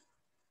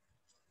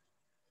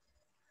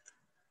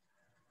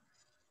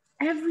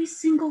 Every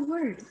single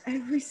word,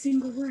 every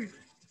single word.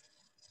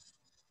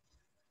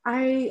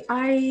 I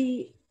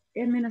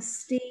am in a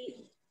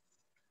state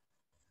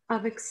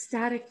of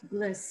ecstatic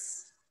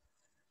bliss.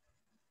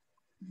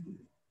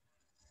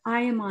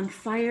 I am on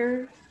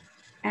fire,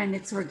 and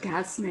it's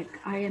orgasmic.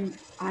 I am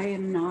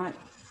not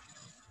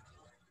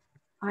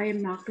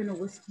going to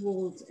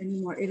withhold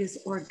anymore. It is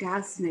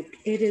orgasmic.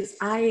 It is,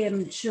 I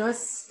am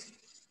just,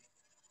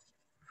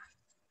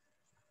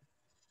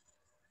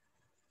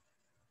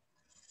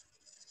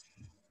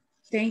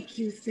 thank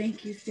you,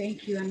 thank you,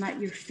 thank you. I'm at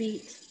your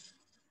feet.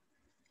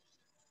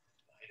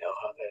 I know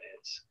how that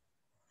is.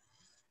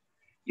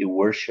 You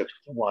worship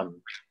the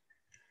one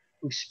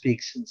who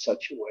speaks in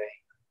such a way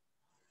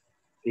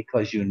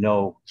because you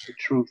know the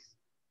truth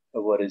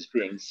of what is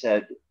being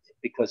said,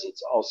 because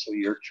it's also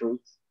your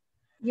truth.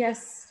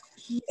 Yes.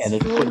 And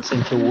it puts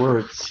into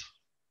words.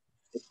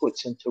 It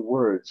puts into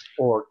words,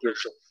 or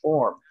gives a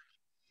form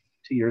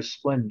to your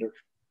splendor.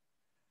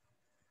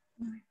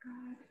 Oh my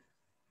God.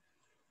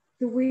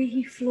 The way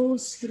he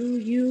flows through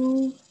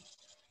you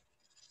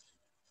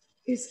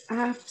is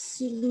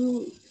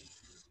absolute.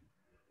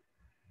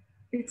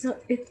 It's a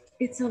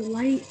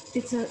light.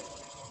 It's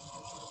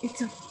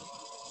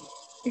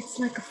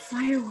like a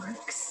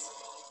fireworks.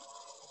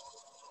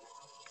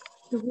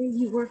 The way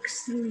he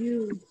works through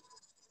you.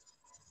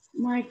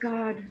 My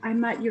God,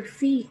 I'm at your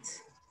feet.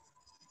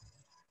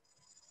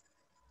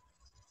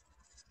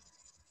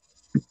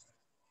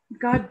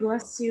 God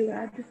bless you,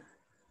 Ed.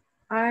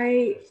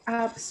 I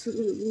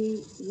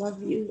absolutely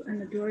love you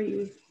and adore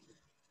you.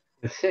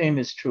 The same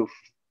is true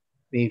for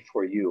me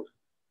for you.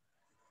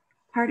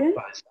 Pardon?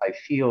 Because I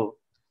feel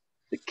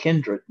the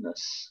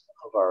kindredness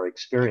of our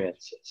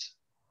experiences.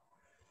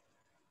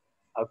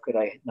 How could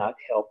I not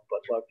help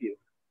but love you?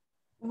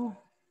 Oh.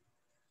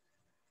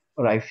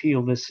 But I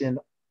feel this in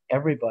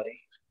everybody.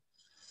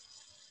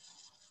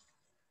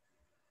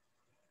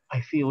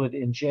 I feel it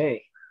in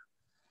Jay,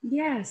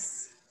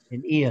 Yes.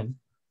 in Ian,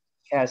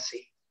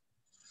 Cassie,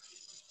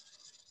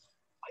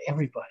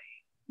 everybody.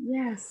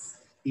 Yes.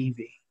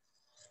 Evie,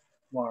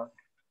 Mark,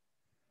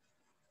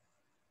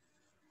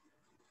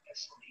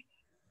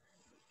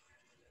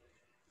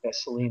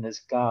 Vesseline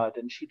is God,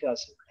 and she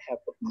doesn't have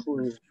a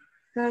clue.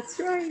 That's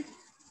right.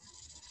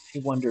 She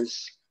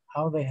wonders,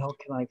 how the hell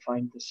can I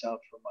find this out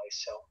for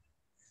myself?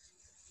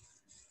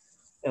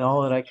 And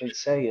all that I can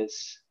say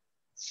is,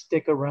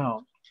 stick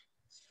around.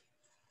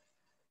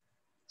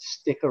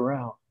 Stick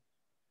around.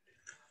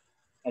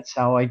 That's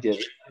how I did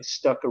it. I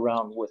stuck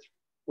around with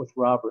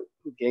Robert,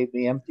 who gave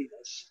me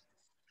emptiness.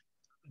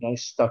 And I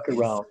stuck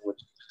around with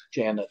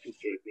Janet, who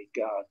gave me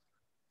God.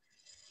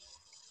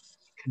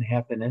 It can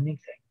happen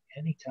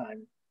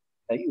anytime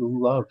that you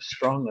love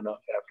strong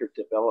enough after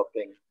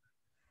developing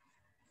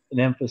an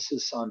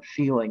emphasis on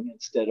feeling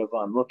instead of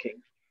on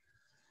looking,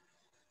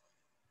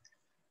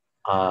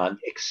 on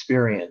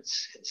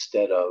experience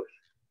instead of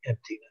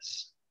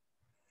emptiness,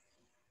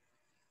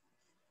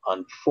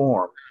 on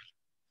form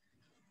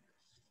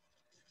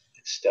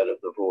instead of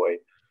the void.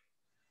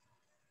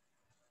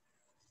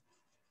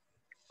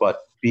 But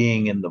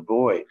being in the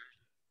void,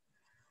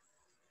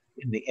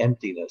 in the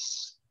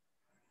emptiness,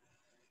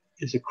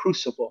 is a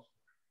crucible.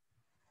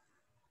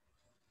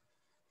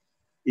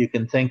 You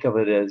can think of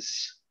it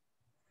as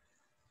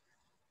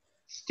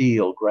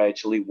steel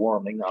gradually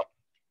warming up,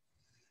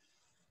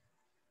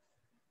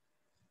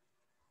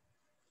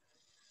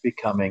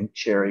 becoming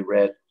cherry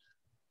red,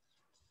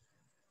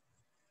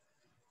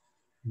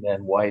 and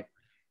then white,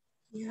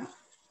 Yeah.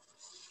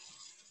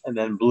 and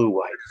then blue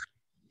white,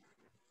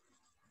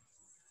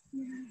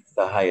 Yeah.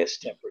 the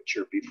highest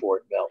temperature before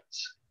it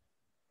melts.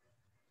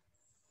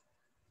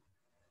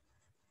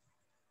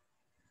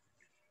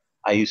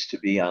 I used to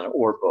be on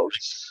ore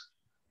boats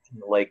in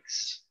the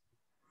lakes,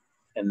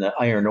 and the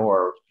iron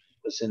ore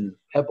was in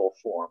pebble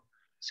form.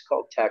 It's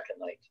called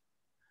taconite.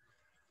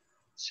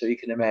 So you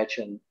can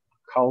imagine a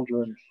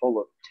cauldron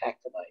full of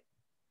taconite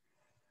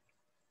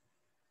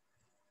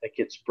that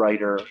gets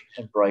brighter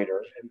and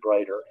brighter and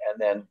brighter,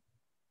 and then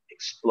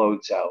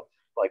explodes out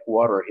like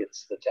water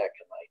hits the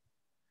taconite.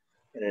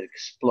 And it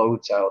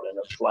explodes out in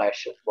a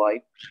flash of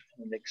light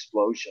and an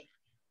explosion,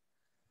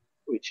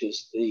 which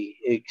is the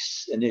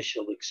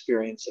initial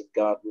experience of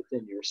God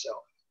within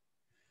yourself.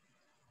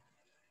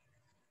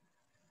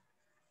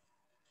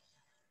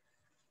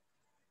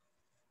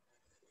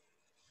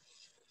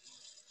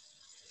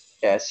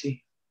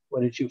 Cassie,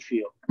 what did you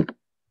feel?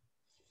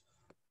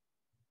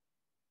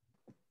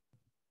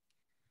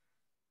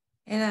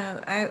 You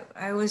know,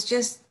 I was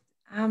just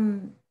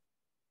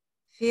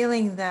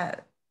feeling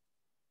that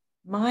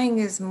mine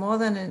is more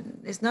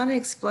than it's not an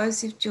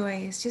explosive joy,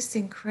 it's just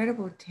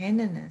incredible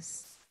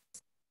tenderness.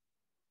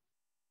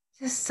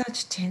 Just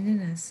such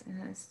tenderness,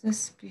 and it's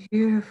just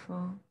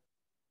beautiful.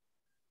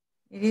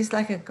 It is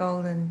like a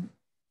golden.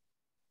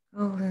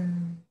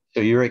 So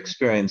you're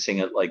experiencing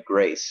it like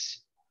grace.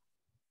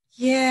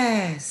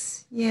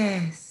 Yes.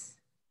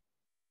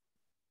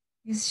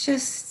 It's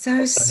just so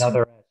That's sweet.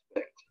 another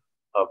aspect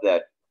of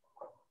that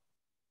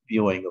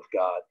viewing of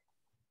God.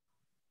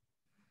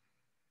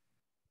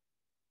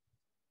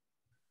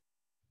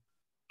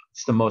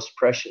 It's the most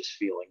precious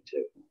feeling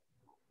too.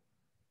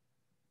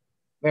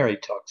 Mary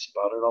talks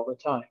about it all the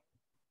time.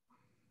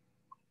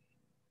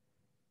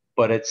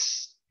 But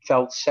it's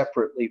felt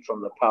separately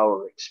from the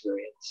power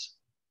experience.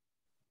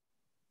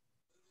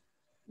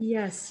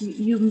 Yes,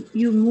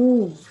 you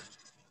move.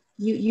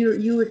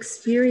 You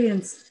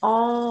experience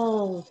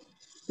all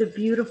the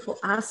beautiful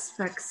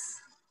aspects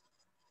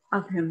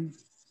of him.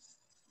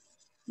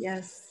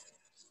 Yes.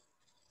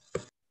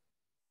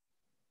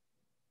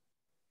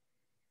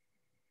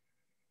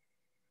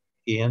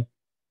 Ian?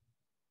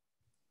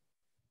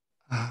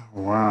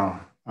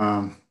 Wow.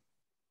 You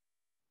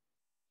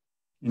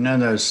know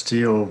those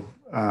steel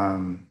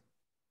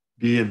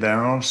beer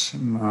barrels?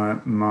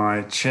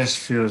 My chest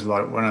feels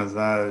like one of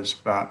those,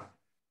 but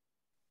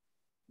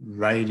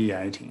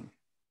radiating.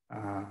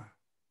 And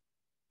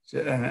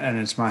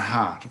it's my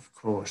heart, of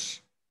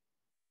course,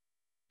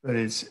 but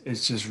it's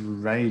just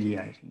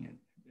radiating.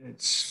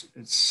 It's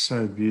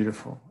so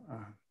beautiful.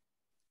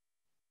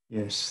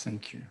 Yes,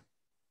 thank you.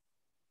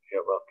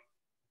 You're welcome.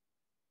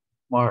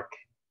 Mark.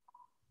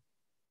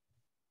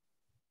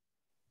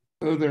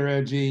 Hello there,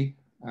 Edgy.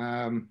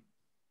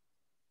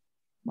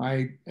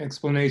 My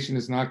explanation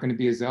is not going to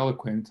be as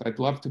eloquent. I'd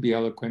love to be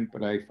eloquent,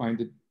 but I find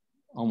it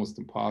almost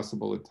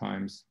impossible at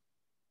times.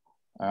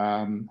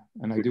 And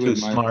I You're do too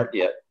admire. smart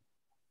yet.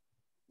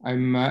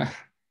 I'm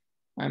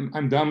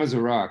dumb as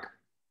a rock.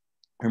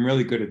 I'm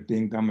really good at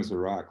being dumb as a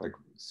rock, like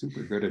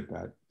super good at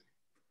that.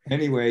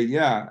 Anyway,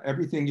 yeah,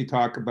 everything you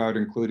talk about,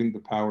 including the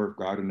power of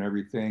God and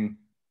everything,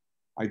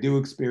 I do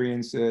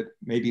experience it,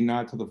 maybe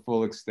not to the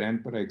full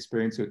extent, but I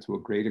experience it to a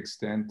great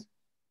extent.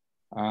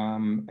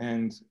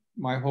 And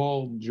my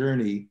whole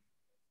journey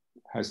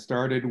has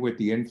started with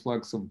the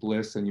influx of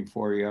bliss and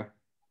euphoria,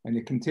 and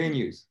it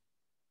continues.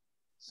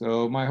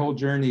 So my whole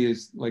journey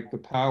is like the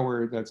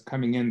power that's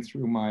coming in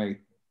through my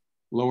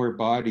lower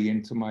body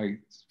into my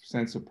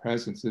sense of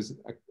presence is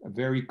a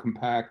very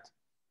compact,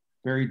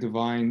 very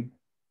divine,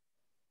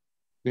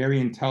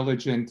 very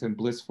intelligent and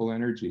blissful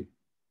energy.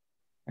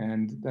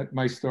 And that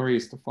my story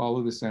is to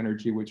follow this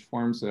energy, which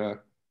forms a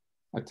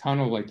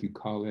tunnel, like you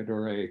call it,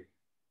 or it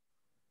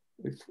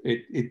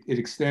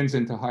extends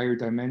into higher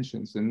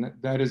dimensions. And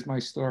that is my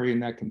story,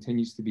 and that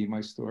continues to be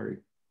my story.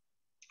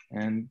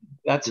 And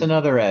that's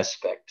another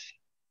aspect,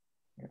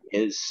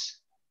 is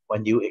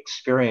when you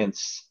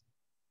experience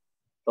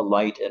the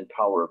light and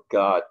power of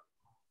God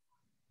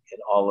in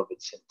all of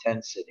its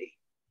intensity,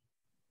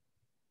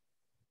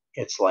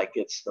 it's like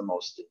it's the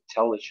most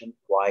intelligent,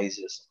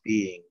 wisest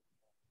being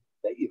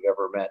that you've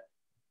ever met.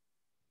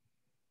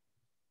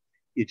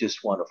 You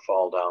just want to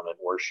fall down and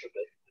worship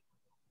it.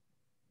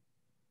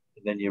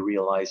 And then you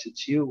realize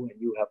it's you,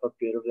 and you have a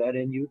bit of that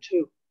in you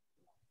too.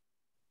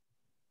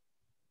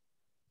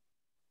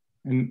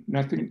 And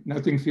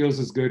nothing feels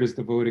as good as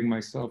devoting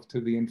myself to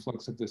the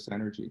influx of this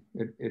energy.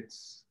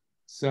 It's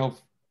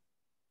self,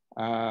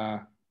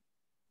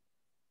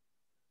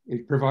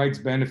 it provides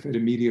benefit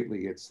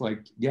immediately. It's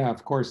like, yeah,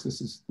 of course,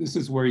 this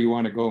is where you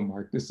want to go,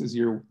 Mark. This is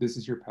your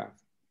path.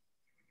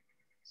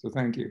 So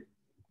thank you.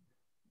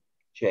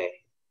 Jay.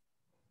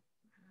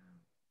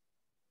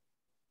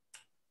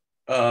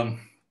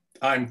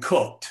 I'm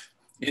cooked,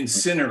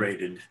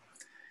 incinerated.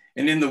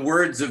 And in the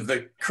words of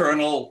the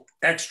Colonel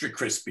Extra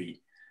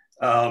Crispy,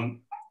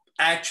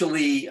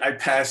 actually, I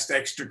passed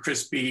Extra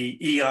Crispy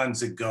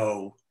eons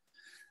ago.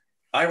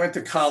 I went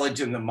to college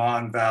in the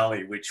Mon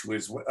Valley, which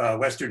was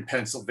Western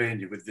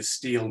Pennsylvania, with the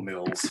steel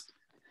mills.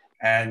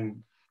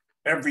 And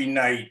every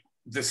night,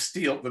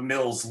 the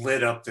mills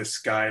lit up the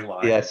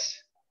skyline.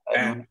 Yes.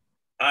 And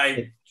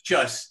I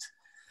just,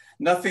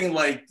 nothing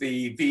like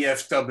the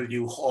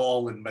VFW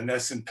Hall in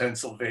Monessen,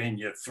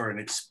 Pennsylvania, for an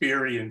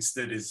experience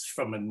that is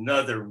from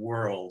another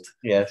world.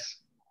 Yes.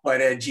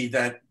 But Edgy,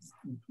 that,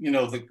 you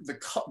know,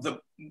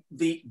 the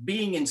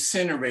being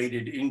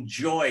incinerated in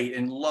joy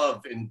and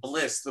love and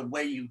bliss, the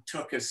way you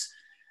took us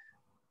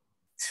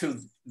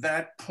to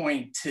that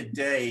point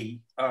today,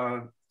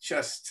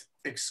 just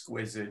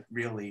exquisite,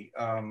 really.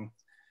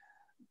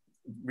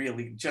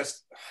 Really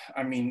just,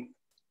 I mean,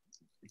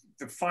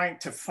 to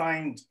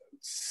find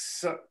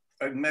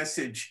a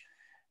message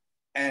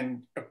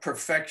and a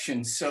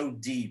perfection so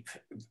deep,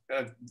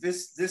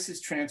 this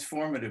is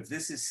transformative.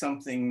 This is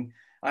something,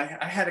 I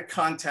had a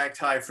contact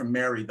high from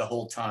Mary the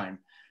whole time,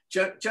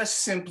 just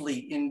simply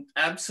in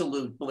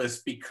absolute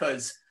bliss,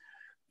 because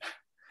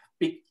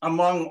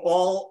among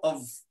all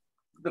of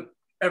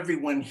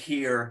everyone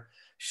here,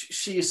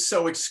 she is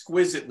so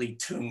exquisitely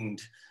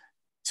tuned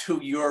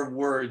to your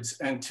words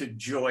and to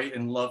joy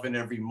and love in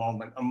every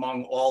moment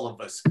among all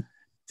of us.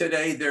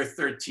 Today, there are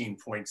 13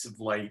 points of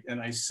light, and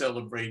I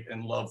celebrate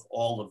and love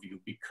all of you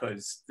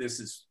because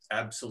this is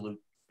absolute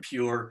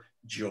pure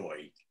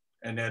joy.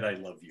 And Ed, I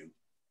love you.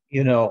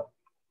 You know,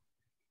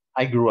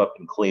 I grew up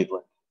in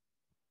Cleveland.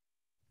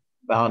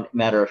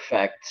 Matter of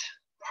fact,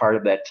 part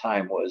of that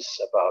time was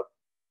about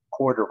a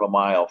quarter of a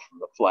mile from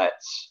the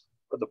flats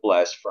where the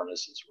blast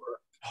furnaces were.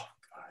 Oh,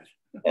 God.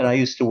 And I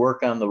used to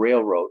work on the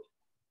railroad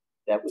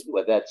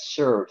that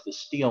served the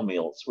steel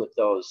mills with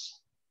those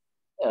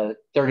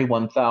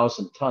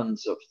 31,000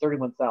 pounds of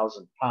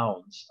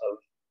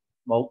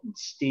molten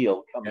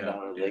steel coming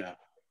out of the.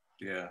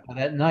 Yeah. And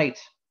at night,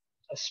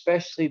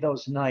 especially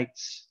those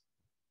nights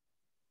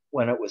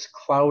when it was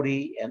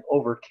cloudy and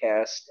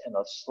overcast and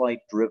a slight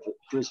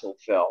drizzle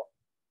fell,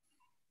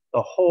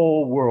 the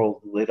whole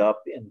world lit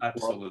up in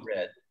blood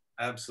red.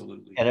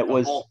 Absolutely. And it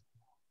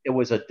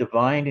was a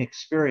divine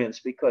experience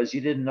because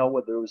you didn't know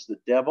whether it was the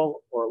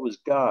devil or it was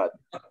God.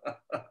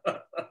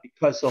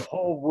 Because the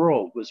whole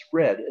world was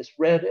red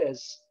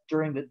as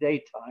during the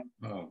daytime.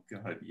 Oh,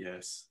 God,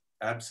 yes,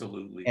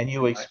 absolutely. And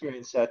you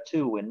experience that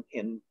too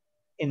in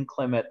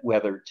inclement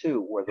weather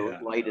too, where the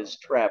light is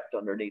trapped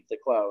underneath the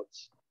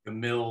clouds. The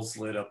mills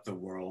lit up the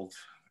world,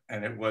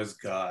 and it was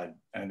God,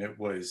 and it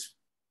was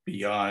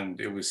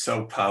beyond, it was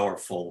so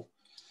powerful.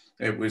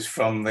 It was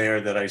from there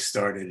that I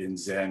started in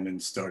Zen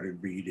and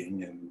started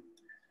reading,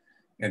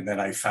 and then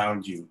I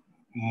found you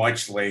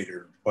much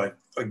later, but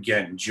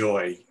again,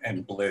 joy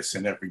and bliss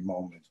in every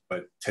moment.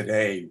 But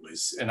today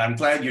was, and I'm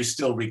glad you're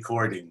still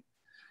recording,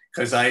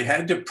 because I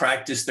had to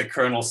practice the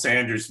Colonel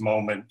Sanders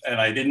moment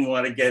and I didn't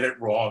want to get it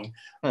wrong,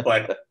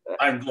 but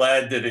I'm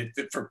glad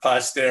that for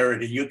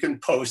posterity, you can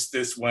post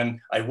this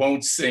one. I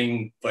won't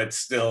sing, but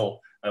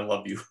still, I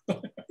love you.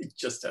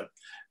 Just have,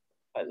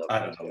 I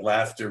don't know,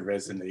 laughter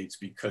resonates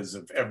because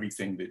of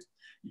everything that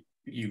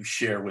you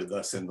share with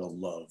us, and the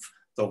love.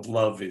 The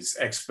love is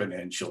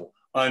exponential,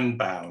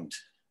 unbound,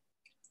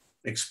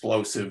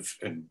 explosive,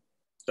 and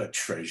a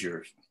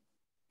treasure.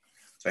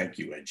 Thank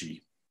you,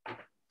 Edgy.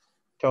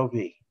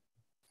 Toby,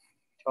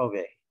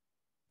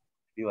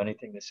 you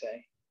anything to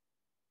say?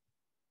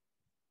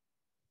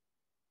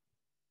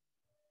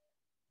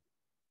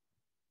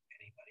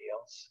 Anybody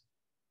else?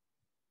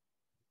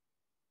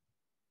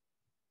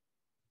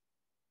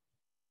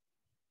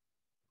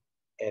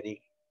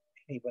 Eddie,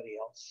 anybody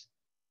else?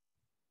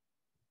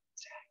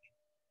 Zach,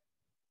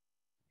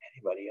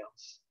 anybody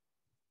else?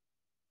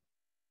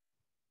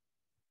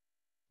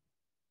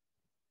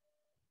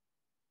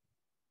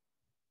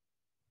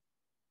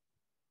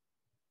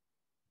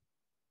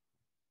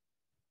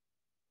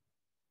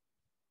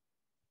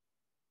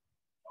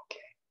 Okay.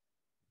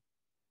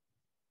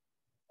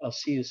 I'll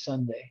see you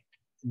Sunday,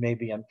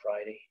 maybe on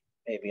Friday,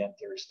 maybe on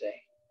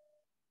Thursday.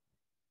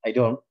 I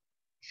don't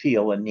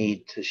feel a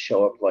need to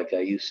show up like I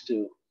used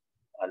to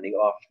on the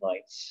off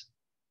nights.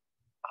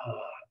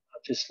 I'll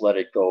just let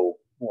it go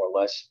more or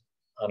less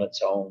on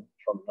its own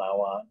from now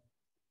on.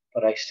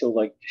 But I still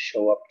like to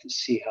show up to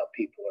see how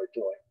people are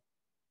doing.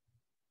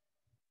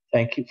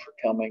 Thank you for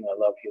coming. I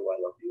love you. I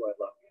love you. I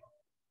love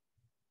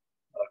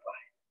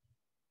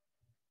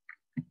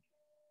you.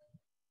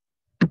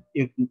 Bye-bye.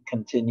 You can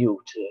continue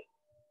to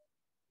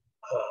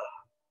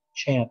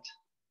chant.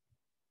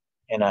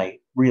 And I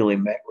really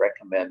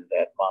recommend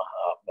that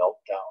Maha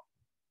Meltdown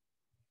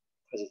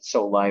because it's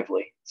so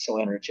lively,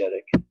 so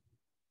energetic.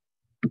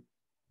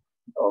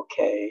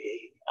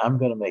 Okay, I'm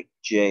going to make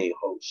Jay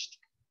host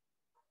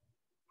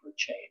for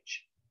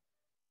change.